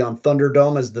Max Beyond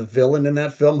Thunderdome as the villain in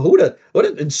that film. What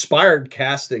an inspired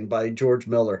casting by George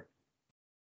Miller.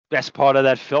 Best part of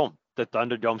that film, the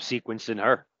Thunderdome sequence in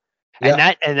her, and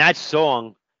that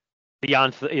song,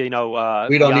 Beyond, we don't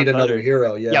need another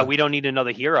hero. Yeah, we don't need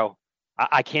another hero.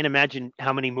 I can't imagine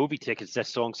how many movie tickets that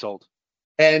song sold.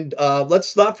 And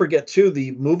let's not forget too,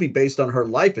 the movie based on her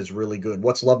life is really good.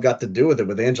 What's Love Got to Do with It,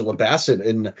 with Angela Bassett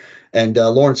and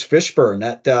Lawrence Fishburne.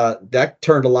 That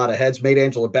turned a lot of heads, made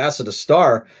Angela Bassett a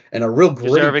star, and a real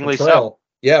gritty portrayal. So.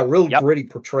 Yeah, gritty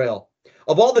portrayal.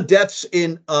 Of all the deaths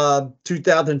in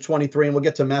 2023, and we'll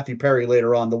get to Matthew Perry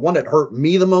later on, the one that hurt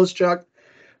me the most, Chuck,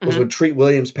 was when Treat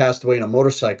Williams passed away in a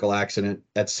motorcycle accident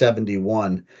at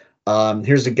 71.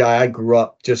 Here's a guy I grew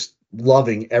up just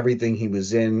loving everything he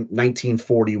was in.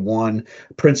 1941,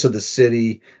 Prince of the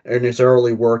City, and his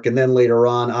early work, and then later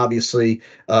on, obviously,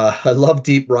 I love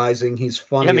Deep Rising. He's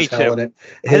funny as hell in it.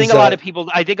 I think a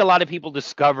lot of people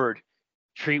discovered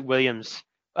Treat Williams.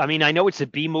 I mean, I know it's a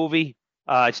B movie.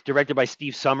 It's directed by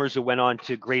Steve Summers, who went on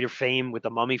to greater fame with the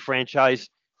Mummy franchise.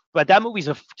 But that movie's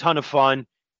a ton of fun.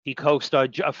 He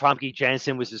co-starred, Famke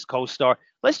Janssen was his co-star.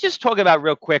 Let's just talk about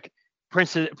real quick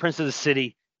Prince of the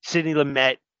City, Sidney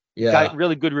Lumet. Yeah. Got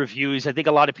really good reviews. I think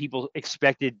a lot of people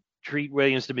expected Treat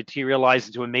Williams to materialize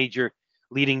into a major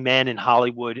leading man in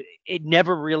Hollywood. It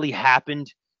never really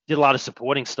happened. Did a lot of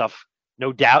supporting stuff,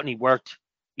 no doubt, and he worked,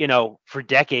 for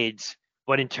decades.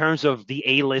 But in terms of the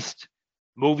A-list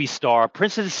movie star,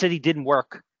 Prince of the City didn't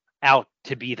work out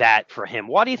to be that for him.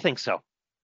 Why do you think so?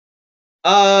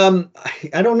 I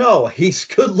don't know. He's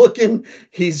good looking.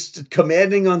 He's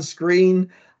commanding on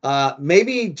screen.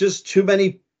 Maybe just too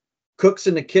many cooks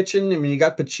in the kitchen. I mean, you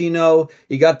got Pacino,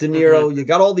 you got De Niro, you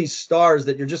got all these stars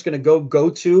that you're just going to go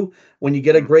to when you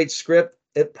get a great script.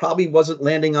 It probably wasn't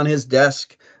landing on his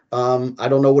desk. I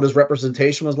don't know what his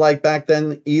representation was like back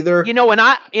then either.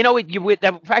 With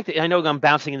that fact, I know I'm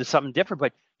bouncing into something different,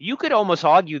 but you could almost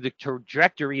argue the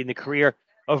trajectory in the career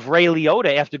of Ray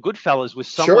Liotta after Goodfellas was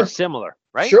somewhat similar,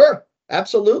 right? Sure,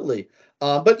 absolutely.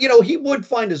 But he would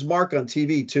find his mark on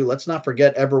TV too. Let's not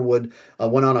forget Everwood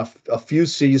went on a few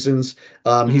seasons.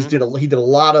 He did a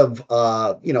lot of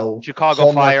Chicago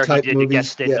Hallmark Fire. He did movies. A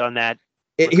guest stint on that.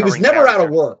 He was never out of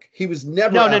work. He was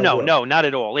never no, not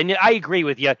at all. And I agree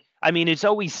with you. I mean, it's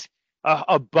always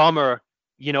a bummer,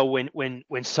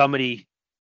 when somebody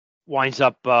winds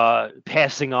up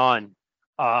passing on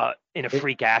in a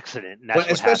freak accident. And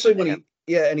that's especially when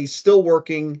and he's still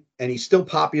working and he's still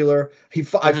popular.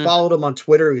 I followed him on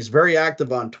Twitter. He's very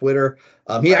active on Twitter.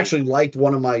 He actually liked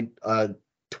one of my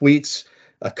tweets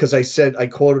because I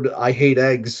quoted, "I hate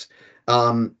eggs."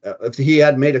 If he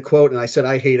had made a quote and I said,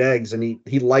 "I hate eggs," and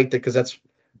he liked it because that's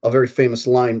a very famous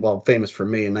line. Well, famous for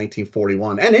me in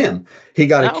 1941 and him. He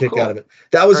got a Oh, kick cool. out of it.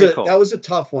 That was Very cool. that was a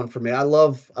tough one for me. I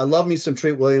love me some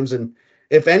Treat Williams, and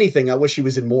if anything, I wish he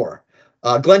was in more.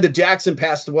 Glenda Jackson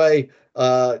passed away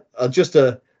just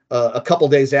a couple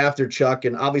days after Chuck,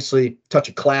 and obviously Touch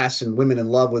of Class and Women in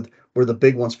Love were the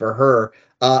big ones for her.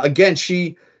 Again,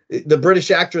 the British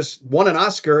actress, won an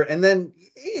Oscar, and then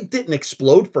it didn't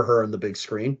explode for her on the big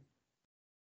screen.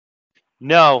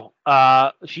 No,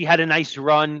 she had a nice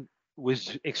run,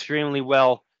 was extremely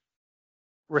well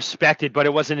respected, but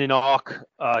it wasn't an arc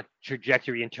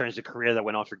trajectory in terms of career that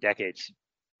went on for decades.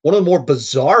 One of the more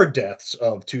bizarre deaths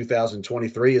of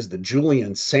 2023 is the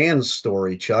Julian Sands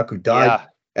story, Chuck, who died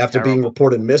after being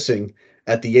reported missing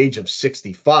at the age of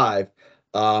 65.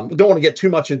 We don't want to get too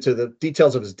much into the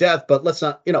details of his death, but let's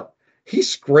not,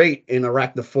 he's great in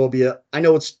Arachnophobia. I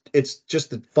know it's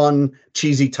just a fun,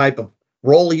 cheesy type of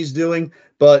role he's doing,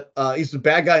 but he's the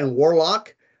bad guy in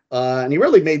Warlock, and he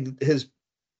really made his,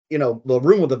 The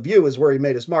Room with a View is where he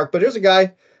made his mark. But here's a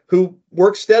guy who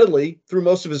worked steadily through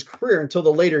most of his career until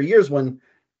the later years when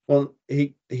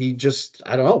he just,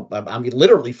 I don't know, I mean,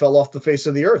 literally fell off the face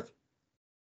of the earth.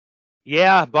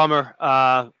 Yeah, bummer.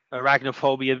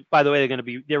 Arachnophobia. By the way,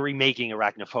 they're remaking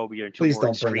Arachnophobia into Please more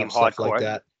don't bring extreme up stuff hardcore. like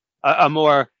that. A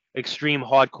more extreme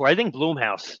hardcore. I think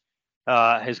Blumhouse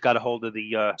has got a hold of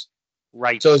the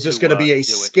rights. So is this going to be a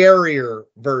scarier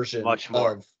version? Much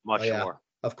more.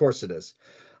 Of course it is.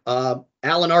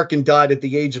 Alan Arkin died at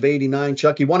the age of 89.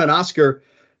 Chuck, he won an Oscar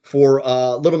for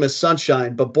Little Miss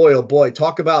Sunshine, but boy, oh boy,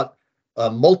 talk about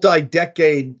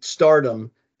multi-decade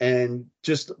stardom and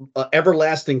just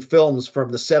everlasting films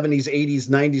from the 70s, 80s,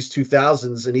 90s,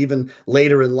 2000s, and even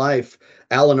later in life.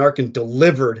 Alan Arkin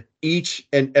delivered each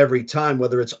and every time,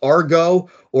 whether it's Argo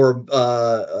or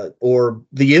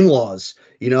The In-Laws,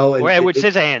 or Edward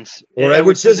Scissorhands. Or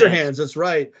Edward Scissorhands, that's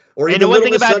right. Or even Little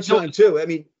Miss Sunshine too. I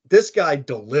mean, this guy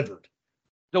delivered.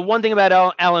 The one thing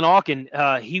about Alan Arkin,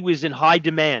 he was in high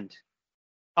demand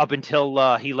up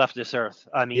until he left this earth.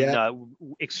 I mean,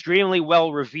 extremely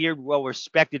well revered, well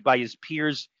respected by his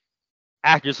peers.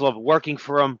 Actors loved working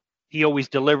for him. He always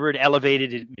delivered,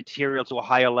 elevated material to a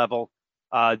higher level.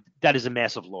 That is a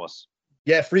massive loss.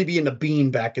 Yeah, Freebie and the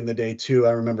Bean back in the day, too.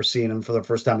 I remember seeing him for the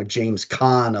first time with James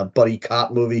Caan, a buddy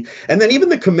cop movie. And then even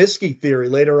the Comiskey Theory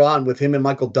later on with him and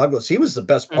Michael Douglas. He was the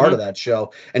best part of that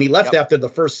show. And he left after the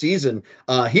first season.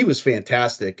 He was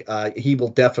fantastic. He will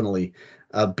definitely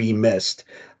be missed.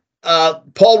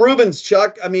 Paul Rubens,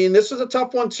 Chuck. I mean, this was a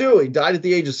tough one, too. He died at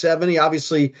the age of 70.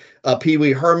 Obviously, Pee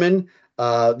Wee Herman,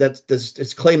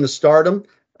 that's claimed to stardom.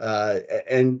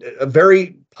 And a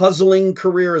very puzzling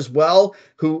career as well,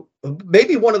 who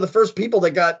maybe one of the first people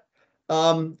that got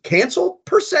canceled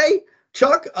per se,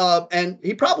 Chuck, and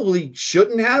he probably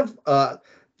shouldn't have.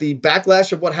 The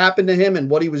backlash of what happened to him and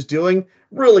what he was doing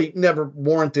really never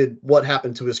warranted what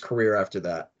happened to his career after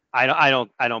that. I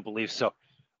don't believe so.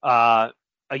 A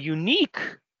unique,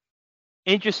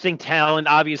 interesting talent,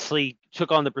 obviously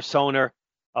took on the persona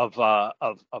of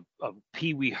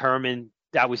Pee Wee Herman.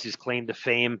 That was his claim to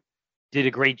fame. Did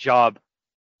a great job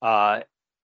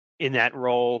in that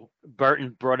role.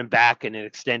 Burton brought him back in an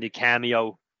extended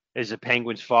cameo as a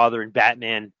Penguin's father in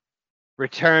Batman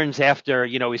Returns after,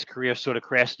 his career sort of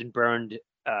crashed and burned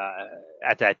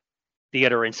at that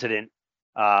theater incident,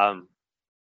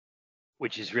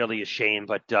 which is really a shame.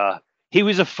 But he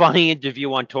was a funny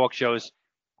interview on talk shows.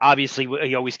 Obviously,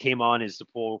 he always came on as the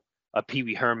full Pee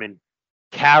Wee Herman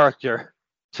character.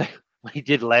 When he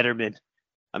did Letterman,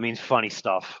 I mean, funny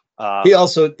stuff.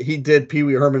 He did Pee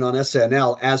Wee Herman on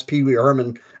SNL as Pee Wee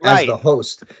Herman as the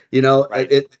host.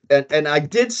 Right. And I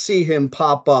did see him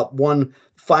pop up one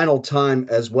final time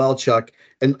as well, Chuck.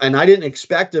 And I didn't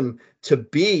expect him to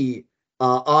be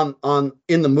on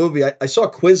in the movie. I saw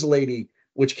Quiz Lady,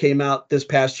 which came out this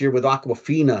past year with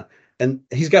Awkwafina, and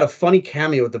he's got a funny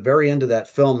cameo at the very end of that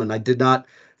film. And I did not.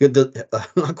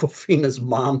 Awkwafina's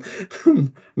mom,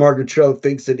 Margaret Cho,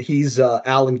 thinks that he's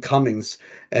Alan Cummings,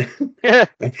 and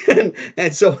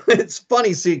so it's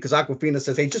funny seeing because Awkwafina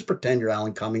says, "Hey, just pretend you're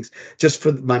Alan Cummings, just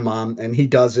for my mom," and he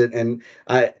does it. And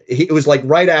it was like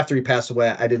right after he passed away.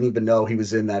 I didn't even know he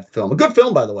was in that film. A good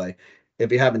film, by the way.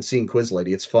 If you haven't seen Quiz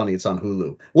Lady, it's funny. It's on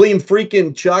Hulu. William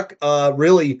Friedkin, Chuck,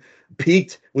 really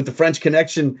peaked with The French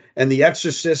Connection and The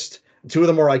Exorcist. Two of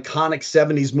the more iconic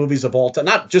 70s movies of all time,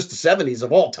 not just the 70s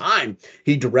of all time,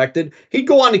 he directed. He'd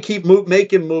go on to keep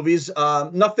making movies,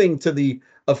 nothing to the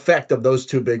effect of those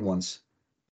two big ones.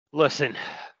 Listen,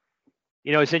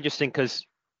 it's interesting because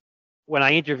when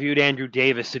I interviewed Andrew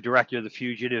Davis, the director of The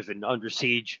Fugitive and Under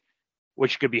Siege,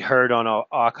 which could be heard on our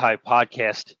archive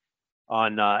podcast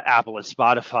on Apple and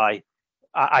Spotify,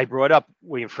 I brought up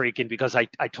William Friedkin because I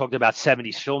talked about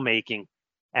 70s filmmaking.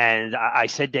 And I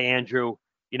said to Andrew,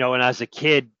 when I was a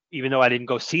kid, even though I didn't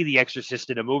go see The Exorcist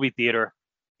in a movie theater,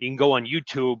 you can go on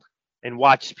YouTube and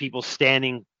watch people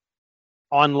standing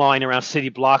online around city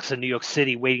blocks in New York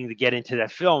City waiting to get into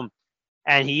that film.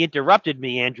 And he interrupted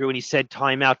me, Andrew, and he said,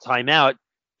 time out, time out.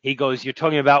 He goes, you're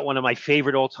talking about one of my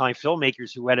favorite all-time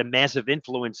filmmakers who had a massive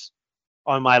influence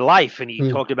on my life. And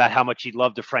he talked about how much he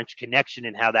loved The French Connection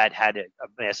and how that had a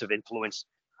massive influence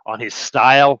on his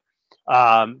style.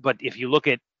 But if you look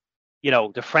at,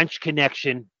 The French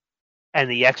Connection and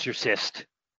The Exorcist,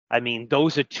 I mean,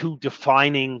 those are two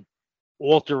defining,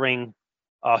 altering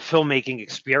filmmaking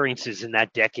experiences in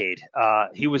that decade.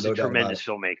 He was a tremendous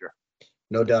filmmaker.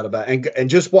 No doubt about it. And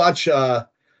just watch,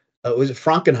 was it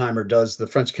Frankenheimer does The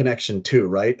French Connection too,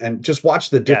 right? And just watch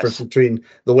the difference between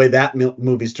the way that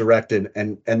movie's directed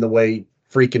and the way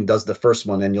Friedkin does the first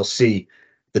one, and you'll see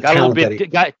the talent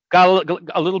got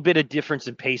a little bit of difference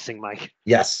in pacing, Mike.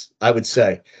 Yes, I would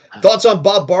say. Thoughts on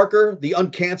Bob Barker, the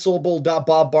uncancelable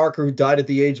Bob Barker, who died at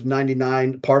the age of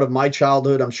 99, part of my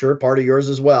childhood, I'm sure, part of yours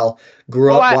as well.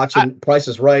 Grew up watching Price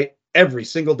is Right every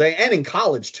single day, and in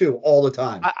college too, all the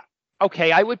time.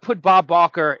 I would put Bob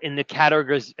Barker in the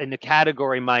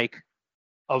category, Mike,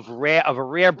 of a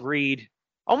rare breed,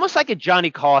 almost like a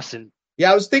Johnny Carson.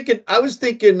 Yeah, I was thinking,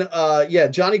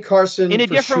 Johnny Carson in a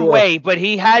different way, but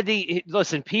he had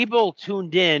listen, people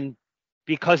tuned in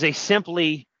because they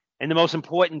simply, and the most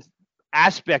important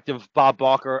aspect of Bob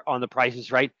Barker on The Price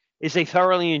is Right is they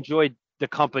thoroughly enjoyed the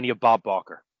company of Bob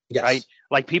Barker. Yes. Right?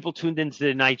 Like people tuned into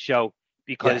the night show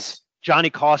because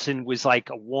Johnny Carson was like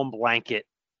a warm blanket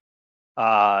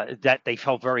that they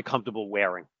felt very comfortable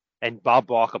wearing. And Bob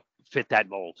Barker fit that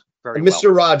mold. And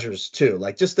Mr. Rogers too,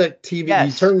 like just that TV.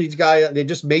 You turn these guys, they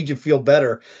just made you feel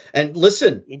better. And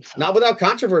listen, not without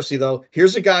controversy though.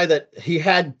 Here's a guy that he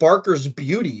had Barker's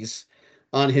beauties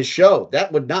on his show.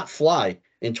 That would not fly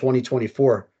in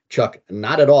 2024, Chuck,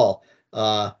 not at all.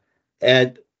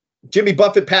 And Jimmy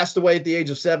Buffett passed away at the age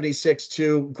of 76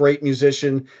 too. Great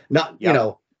musician,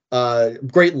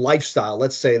 great lifestyle.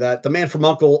 Let's say that. The Man from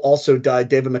U.N.C.L.E. also died.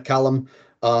 David McCallum.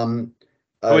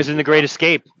 Who was in The Great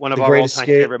Escape, one of our all-time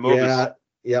favorite movies.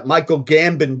 Yeah. Michael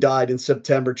Gambon died in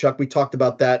September. Chuck, we talked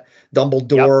about that.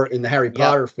 Dumbledore in the Harry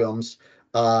Potter films.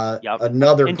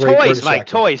 Another and great toys, British Mike.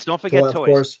 actor. Toys. Don't forget toys. Of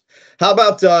course. How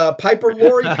about Piper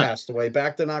Laurie passed away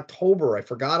back in October? I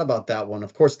forgot about that one.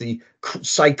 Of course, the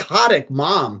psychotic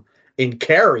mom in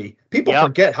Carrie. People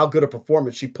forget how good a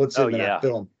performance she puts into that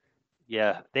film.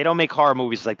 Yeah, they don't make horror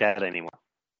movies like that anymore.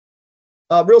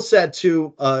 Real sad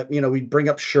too. We bring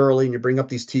up Shirley and you bring up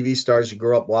these TV stars you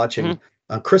grew up watching.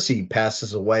 Chrissy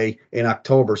passes away in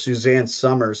October. Suzanne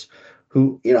Summers,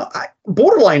 who,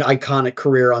 borderline iconic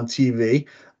career on TV.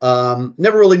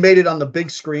 Never really made it on the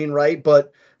big screen, right?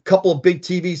 But a couple of big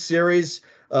TV series,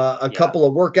 couple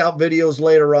of workout videos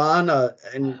later on.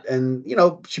 And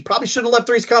she probably shouldn't have left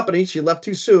Three's Company. She left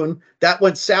too soon. That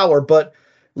went sour, but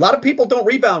a lot of people don't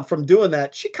rebound from doing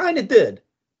that. She kind of did.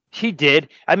 She did.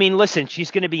 I mean, listen,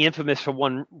 she's going to be infamous for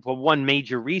one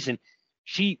major reason.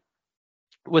 She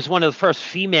was one of the first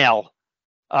female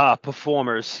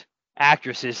actresses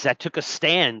that took a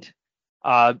stand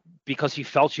because she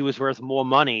felt she was worth more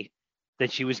money than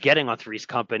she was getting on Three's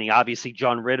Company. Obviously,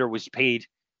 John Ritter was paid,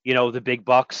 the big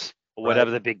bucks or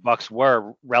whatever the big bucks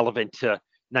were relevant to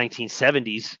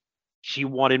 1970s. She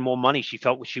wanted more money. She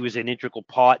felt she was an integral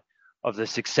part of the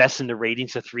success and the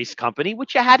ratings of Three's Company,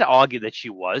 which you had to argue that she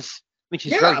was. I mean,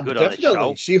 she's very good on the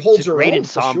show. She holds her own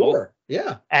ensemble. For sure.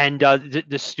 Yeah. And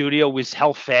the studio was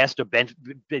held fast or bent.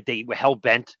 They were hell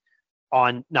bent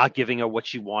on not giving her what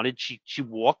she wanted. She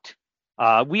walked.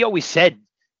 We always said,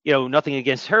 nothing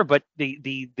against her, but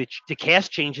the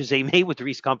cast changes they made with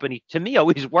Three's Company to me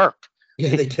always worked.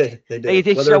 Yeah, they did.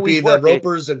 Whether it be the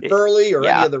Ropers and Furley or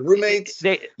any of the roommates,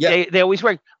 they always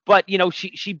worked. But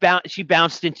she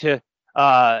bounced into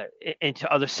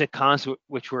other sitcoms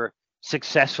which were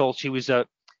successful. She was a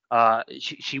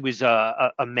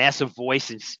massive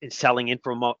voice in selling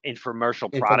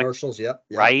infomercial products. Infomercials,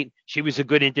 right. She was a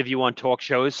good interview on talk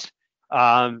shows.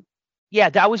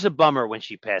 That was a bummer when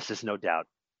she passed. There's no doubt.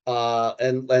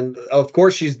 And of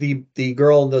course she's the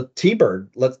girl in the T-Bird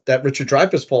that Richard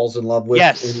Dreyfuss falls in love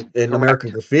with in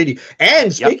American Graffiti.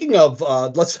 And speaking of,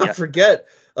 let's not forget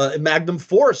Magnum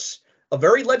Force, a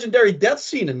very legendary death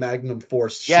scene in Magnum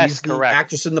Force. She's the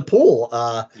actress in the pool.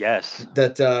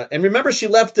 And remember she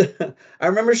left. I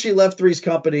remember she left Three's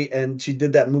Company and she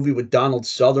did that movie with Donald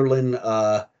Sutherland.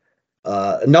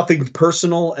 nothing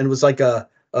personal, and was like a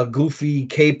goofy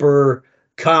caper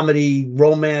comedy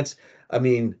romance. I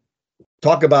mean,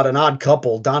 talk about an odd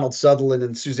couple, Donald Sutherland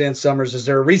and Suzanne Summers. Is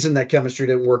there a reason that chemistry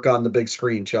didn't work on the big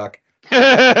screen, Chuck?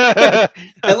 And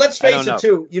let's face it,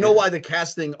 too. You know why the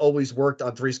casting always worked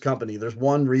on Three's Company? There's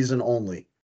one reason only: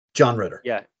 John Ritter.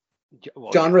 Yeah,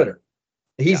 John Ritter.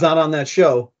 He's not on that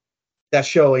show. That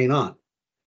show ain't on.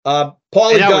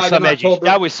 Paulie died in October.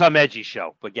 That was some edgy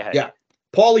show, but go ahead. Yeah.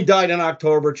 Paulie died in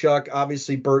October, Chuck.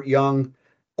 Obviously, Burt Young,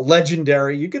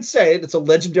 legendary. You could say it. It's a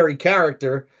legendary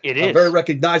character. It is. A very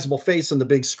recognizable face on the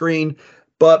big screen.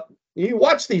 But you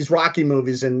watch these Rocky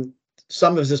movies and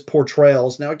some of his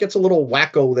portrayals. Now, it gets a little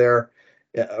wacko there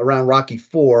around Rocky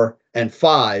 4 and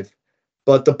 5.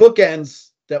 But the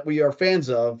bookends that we are fans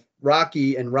of,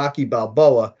 Rocky and Rocky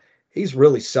Balboa, he's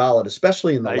really solid,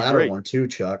 especially in the latter one too,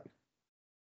 Chuck.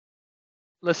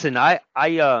 Listen, I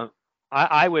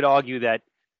would argue that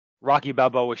Rocky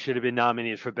Balboa should have been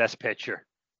nominated for Best Picture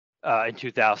in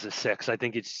 2006. I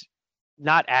think it's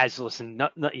not as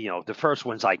the first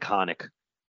one's iconic,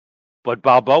 but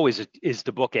Balboa is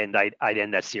the bookend I'd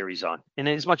end that series on. And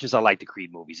as much as I like the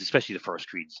Creed movies, especially the first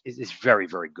Creed, is very,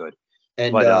 very good.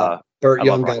 And Burt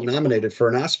Young got nominated for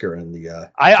an Oscar in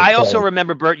the. I also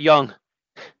remember Burt Young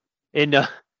in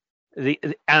the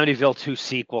Amityville 2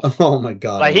 sequel. Oh my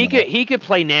God! Like he could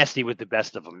play nasty with the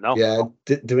best of them. No. Yeah,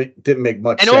 didn't make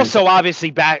much. And sense. Also, obviously,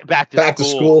 back to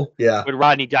school. Yeah. With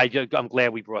Rodney died. I'm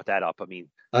glad we brought that up. I mean,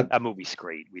 that movie's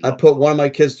great. I put one of my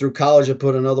kids through college. I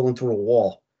put another one through a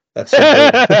wall. That's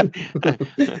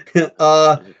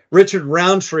Richard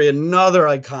Roundtree, another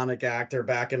iconic actor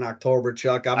back in October,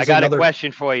 Chuck. Obviously, I got a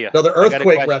question for you. Another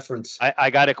earthquake reference. I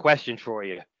got a question for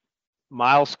you.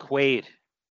 Miles Quaid,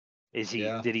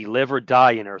 did he live or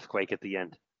die in Earthquake at the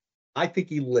end? I think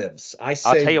he lives. I'll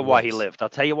tell you why he lived.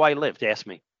 Ask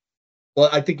me. Well,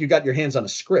 I think you got your hands on a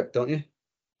script, don't you?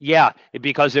 Yeah,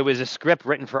 because it was a script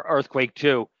written for Earthquake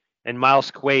 2, and Miles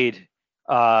Quaid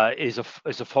is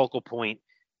a focal point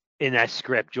in that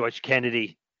script. George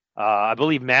Kennedy, I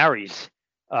believe, marries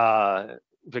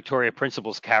Victoria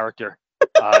Principal's character.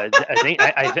 I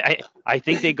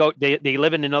think they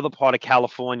live in another part of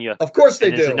California. Of course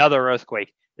they do. There's another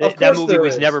earthquake. That movie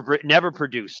was never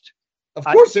produced. Of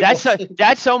course,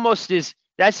 that's almost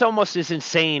as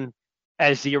insane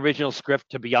as the original script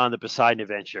to Beyond the Poseidon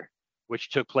Adventure, which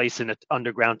took place in an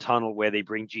underground tunnel where they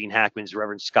bring Gene Hackman's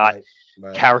Reverend Scott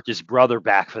character's brother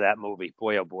back for that movie.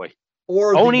 Boy, oh boy.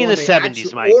 Or only in the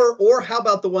 70s, Mike. Or how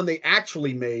about the one they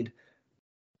actually made?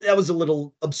 That was a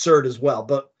little absurd as well.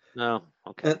 But no,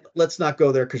 okay. Let's not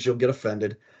go there because you'll get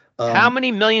offended. How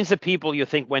many millions of people you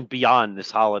think went beyond this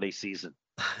holiday season?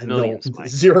 Millions, no,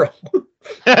 zero.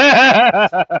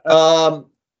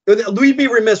 We'd be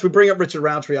remiss. We bring up Richard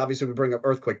Roundtree. Obviously, we bring up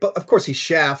Earthquake. But, of course, he's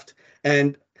Shaft.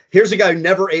 And here's a guy who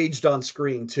never aged on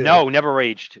screen, too. No, never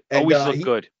aged. And, always looked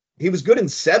good. He was good in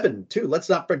Seven, too. Let's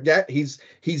not forget he's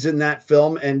in that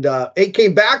film. And he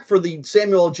came back for the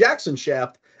Samuel L. Jackson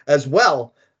Shaft as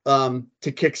well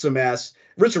to kick some ass.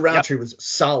 Richard Roundtree was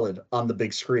solid on the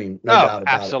big screen. No doubt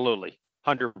about absolutely.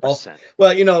 100%.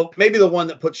 Well, maybe the one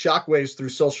that put shockwaves through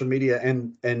social media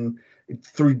and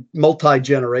through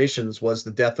multi-generations was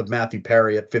the death of Matthew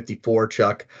Perry at 54,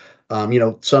 Chuck.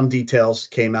 Some details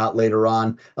came out later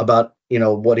on about,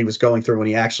 what he was going through when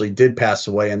he actually did pass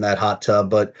away in that hot tub.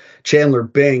 But Chandler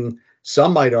Bing,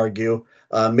 some might argue,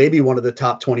 maybe one of the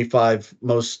top 25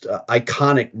 most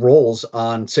iconic roles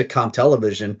on sitcom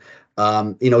television.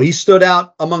 He stood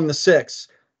out among the six.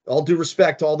 All due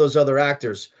respect to all those other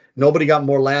actors. Nobody got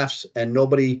more laughs and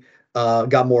nobody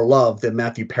got more love than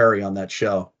Matthew Perry on that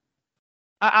show.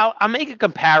 I'll make a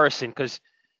comparison because,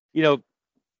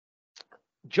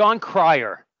 John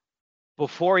Cryer,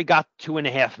 before he got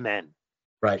 2.5 Men,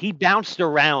 right? He bounced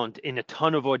around in a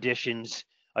ton of auditions,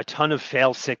 a ton of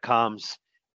failed sitcoms,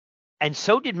 and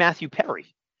so did Matthew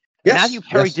Perry. Yes, Matthew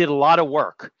Perry did a lot of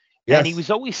work, and he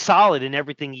was always solid in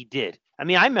everything he did. I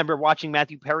mean, I remember watching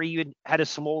Matthew Perry. He had a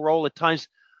small role at times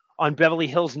on Beverly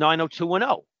Hills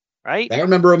 90210, right? I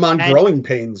remember him on Growing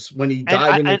Pains when he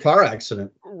died in a car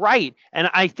accident. Right. And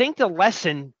I think the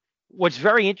lesson, what's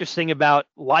very interesting about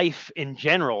life in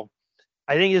general,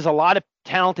 I think there's a lot of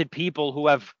talented people who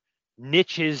have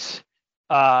niches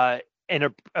and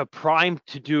are primed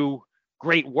to do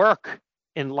great work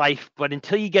in life. But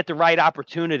until you get the right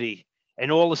opportunity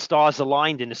and all the stars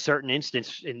aligned in a certain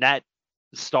instance, in that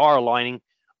star aligning,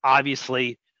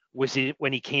 obviously, was it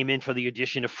when he came in for the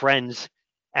audition of Friends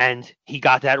and he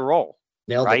got that role.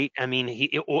 Nailed right? it. I mean,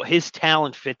 his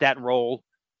talent fit that role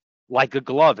like a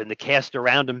glove, and the cast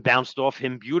around him bounced off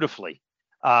him beautifully.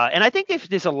 And I think if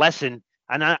there's a lesson,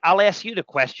 and I'll ask you the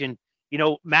question,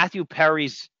 Matthew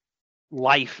Perry's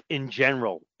life in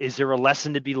general. Is there a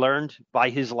lesson to be learned by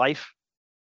his life?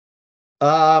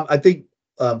 I think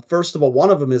first of all, one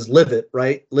of them is live it,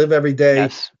 right? Live every day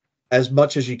Yes. as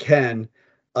much as you can,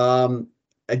 and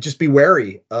just be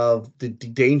wary of the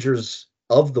dangers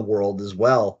of the world as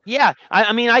well. Yeah.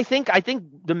 I mean, I think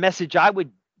the message I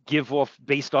would give off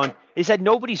based on is that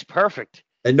nobody's perfect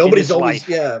And in nobody's this always, life.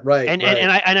 yeah, right, And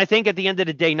right. I think at the end of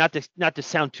the day, not to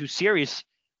sound too serious,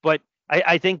 but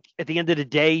I think at the end of the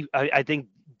day, I think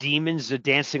demons are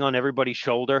dancing on everybody's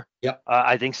shoulder. Yep.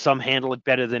 I think some handle it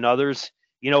better than others.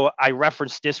 I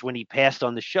referenced this when he passed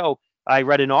on the show. I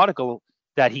read an article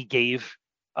that he gave,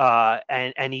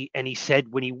 and he said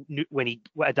when he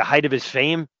at the height of his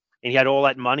fame and he had all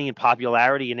that money and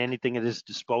popularity and anything at his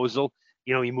disposal,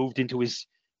 he moved into his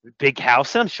big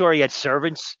house. And I'm sure he had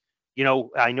servants.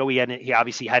 I know he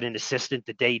obviously had an assistant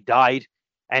the day he died,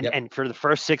 and Yep. and for the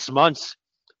first 6 months,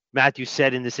 Matthew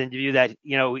said in this interview that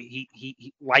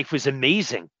he life was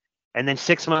amazing, and then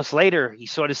 6 months later he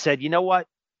sort of said, you know what,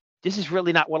 this is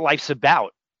really not what life's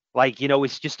about. Like,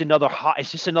 it's just another high.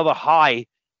 It's just another high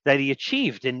that he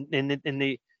achieved, and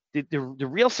the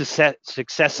real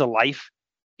success of life,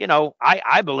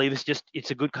 I believe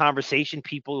it's a good conversation.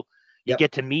 People you Yep.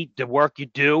 get to meet, the work you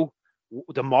do,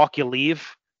 the mark you leave,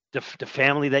 the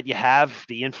family that you have,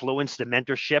 the influence, the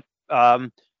mentorship.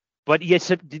 But yes,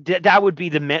 that would be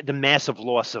the massive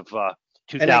loss of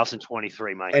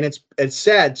 2023, Mike. And it's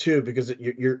sad too, because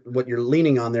you're what you're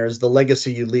leaning on there is the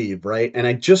legacy you leave, right? And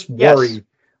I just Yes.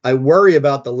 worry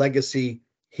about the legacy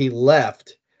he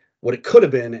left, what it could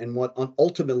have been, and what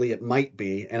ultimately it might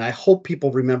be. And I hope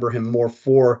people remember him more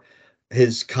for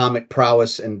his comic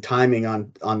prowess and timing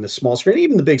on the small screen,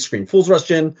 even the big screen. Fools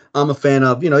Rush In, I'm a fan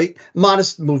of.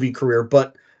 Modest movie career,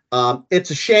 but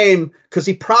it's a shame because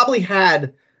he probably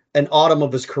had an autumn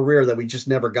of his career that we just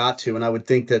never got to. And I would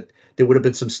think that there would have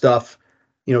been some stuff,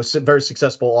 very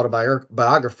successful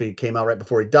autobiography came out right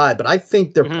before he died. But I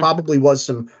think there probably was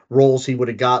some roles he would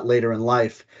have got later in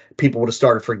life. People would have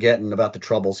started forgetting about the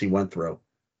troubles he went through.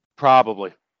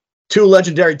 Probably. Two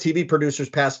legendary TV producers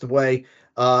passed away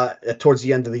towards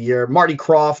the end of the year. Marty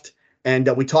Krofft, and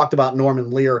we talked about Norman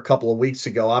Lear a couple of weeks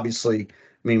ago. Obviously,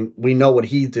 I mean, we know what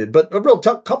he did, but a real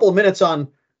couple of minutes on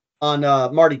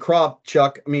Marty Krofft,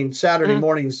 Chuck. I mean, Saturday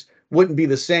mornings wouldn't be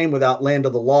the same without Land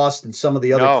of the Lost and some of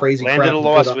the other crazy Land crap. of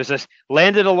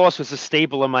the Lost was a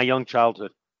staple in my young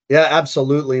childhood. Yeah,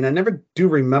 absolutely. And I never do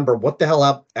remember what the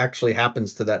hell actually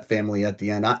happens to that family at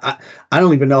the end. I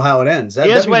don't even know how it ends.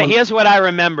 Here's what I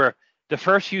remember. The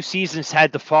first few seasons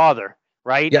had the father,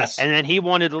 right? Yes. And then he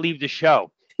wanted to leave the show.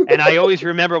 And I always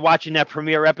remember watching that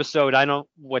premiere episode. I don't know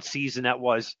what season that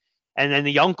was. And then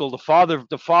the uncle,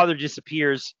 the father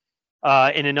disappears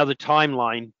in another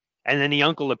timeline, and then the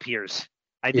uncle appears.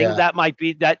 I think that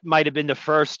might have been the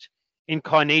first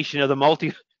incarnation of the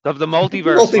multiverse.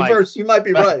 Multiverse, you might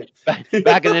be right.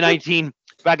 back in the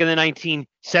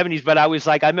 1970s, but I was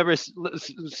like, I remember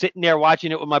sitting there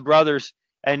watching it with my brothers,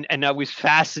 and I was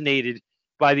fascinated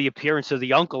by the appearance of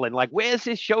the uncle, and like, where's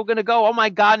this show gonna go? Oh my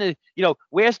God! And,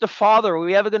 where's the father? Are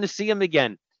we ever gonna see him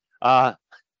again?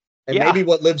 And maybe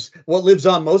what lives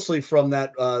on mostly from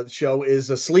that show is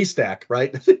a Sleestack,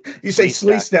 right? You say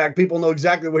Sleestack, people know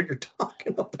exactly what you're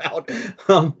talking about.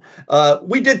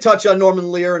 We did touch on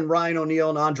Norman Lear and Ryan O'Neal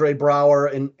and Andre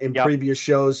Braugher in previous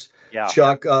shows,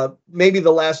 Chuck. Maybe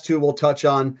the last two we'll touch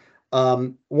on.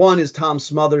 One is Tom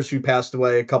Smothers, who passed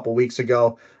away a couple weeks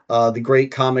ago. The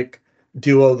great comic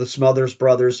duo, the Smothers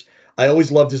Brothers. I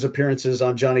always loved his appearances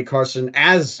on Johnny Carson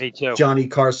as Johnny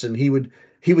Carson. He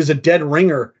was a dead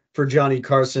ringer for Johnny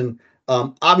Carson.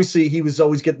 Obviously, he was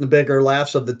always getting the bigger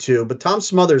laughs of the two, but Tom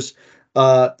Smothers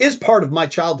is part of my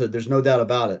childhood. There's no doubt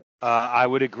about it. I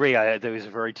would agree. I think he was a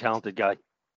very talented guy.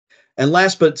 And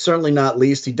last but certainly not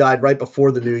least, he died right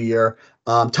before the new year.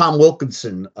 Tom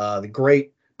Wilkinson, the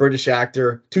great British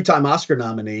actor, two-time Oscar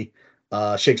nominee,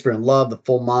 Shakespeare in Love, The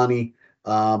Full Monty.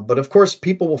 But of course,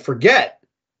 people will forget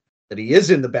that he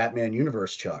is in the Batman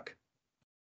universe, Chuck.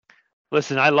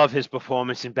 Listen, I love his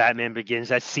performance in Batman Begins.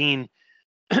 That scene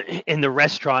in the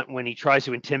restaurant when he tries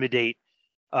to intimidate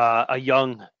a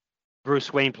young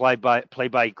Bruce Wayne, played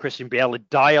by Christian Bale, the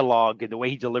dialogue and the way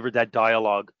he delivered that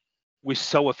dialogue was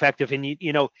so effective. And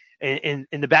in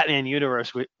the Batman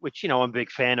universe, which I'm a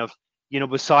big fan of,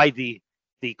 beside the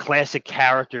classic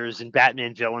characters and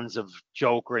Batman villains of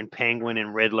Joker and Penguin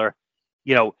and Riddler,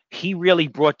 he really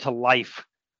brought to life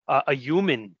a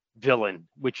human villain,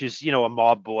 which is a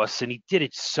mob boss, and he did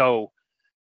it so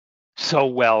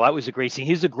well. That was a great scene.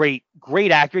 He's a great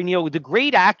actor, and the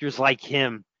great actors like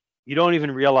him, you don't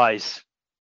even realize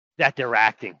that they're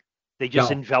acting. They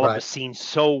just No, envelop a right. scene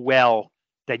so well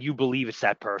that you believe it's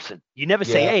that person. You never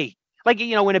say, Yeah. "Hey," like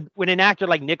when an actor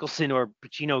like Nicholson or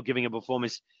Pacino giving a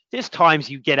performance, there's times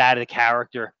you get out of the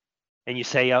character and you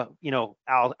say,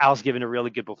 Al's giving a really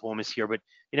good performance here. But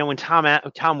when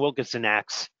Tom Wilkinson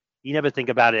acts, you never think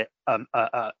about it,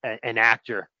 an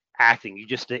actor acting. You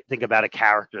just think about a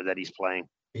character that he's playing.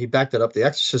 He backed it up. The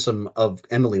Exorcism of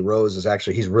Emily Rose is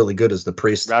actually, he's really good as the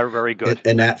priest Very, very good.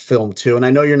 in that film too. And I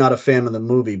know you're not a fan of the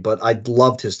movie, but I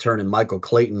loved his turn in Michael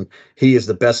Clayton. He is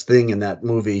the best thing in that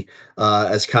movie,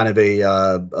 as kind of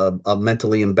a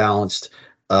mentally imbalanced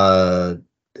a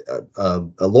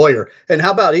lawyer. And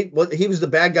how about he was the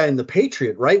bad guy in The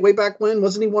Patriot, right? Way back when,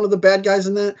 wasn't he one of the bad guys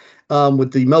in that,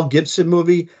 with the Mel Gibson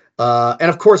movie? And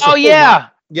of course, Oh yeah.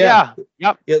 Yeah.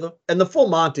 Yep. Yeah, and the Full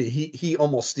Monty, he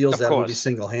almost steals that movie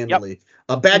single-handedly. Yep.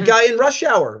 A bad guy in Rush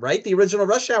Hour, right? The original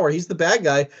Rush Hour. He's the bad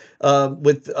guy,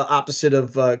 with opposite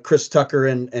of Chris Tucker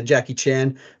and Jackie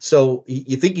Chan. So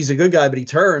you think he's a good guy, but he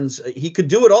turns. He could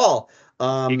do it all.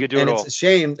 He could do and it it's all. a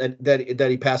shame that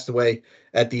he passed away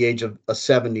at the age of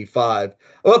 75.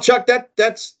 Well, Chuck,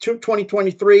 that's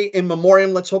 2023 in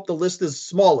memoriam. Let's hope the list is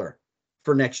smaller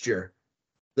for next year.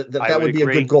 That would be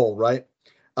agree. a good goal, right?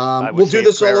 We'll do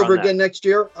this all over again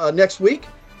next week.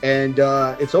 And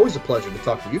it's always a pleasure to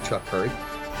talk to you, Chuck Curry.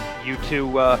 You too,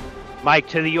 Mike.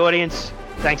 To the audience,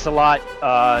 thanks a lot.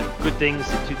 Good things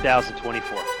in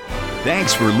 2024.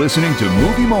 Thanks for listening to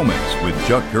Movie Moments with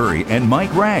Chuck Curry and Mike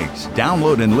Ragz.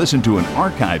 Download and listen to an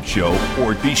archived show,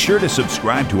 or be sure to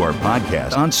subscribe to our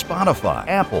podcast on Spotify,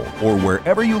 Apple, or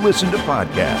wherever you listen to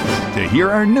podcasts to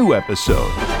hear our new episode.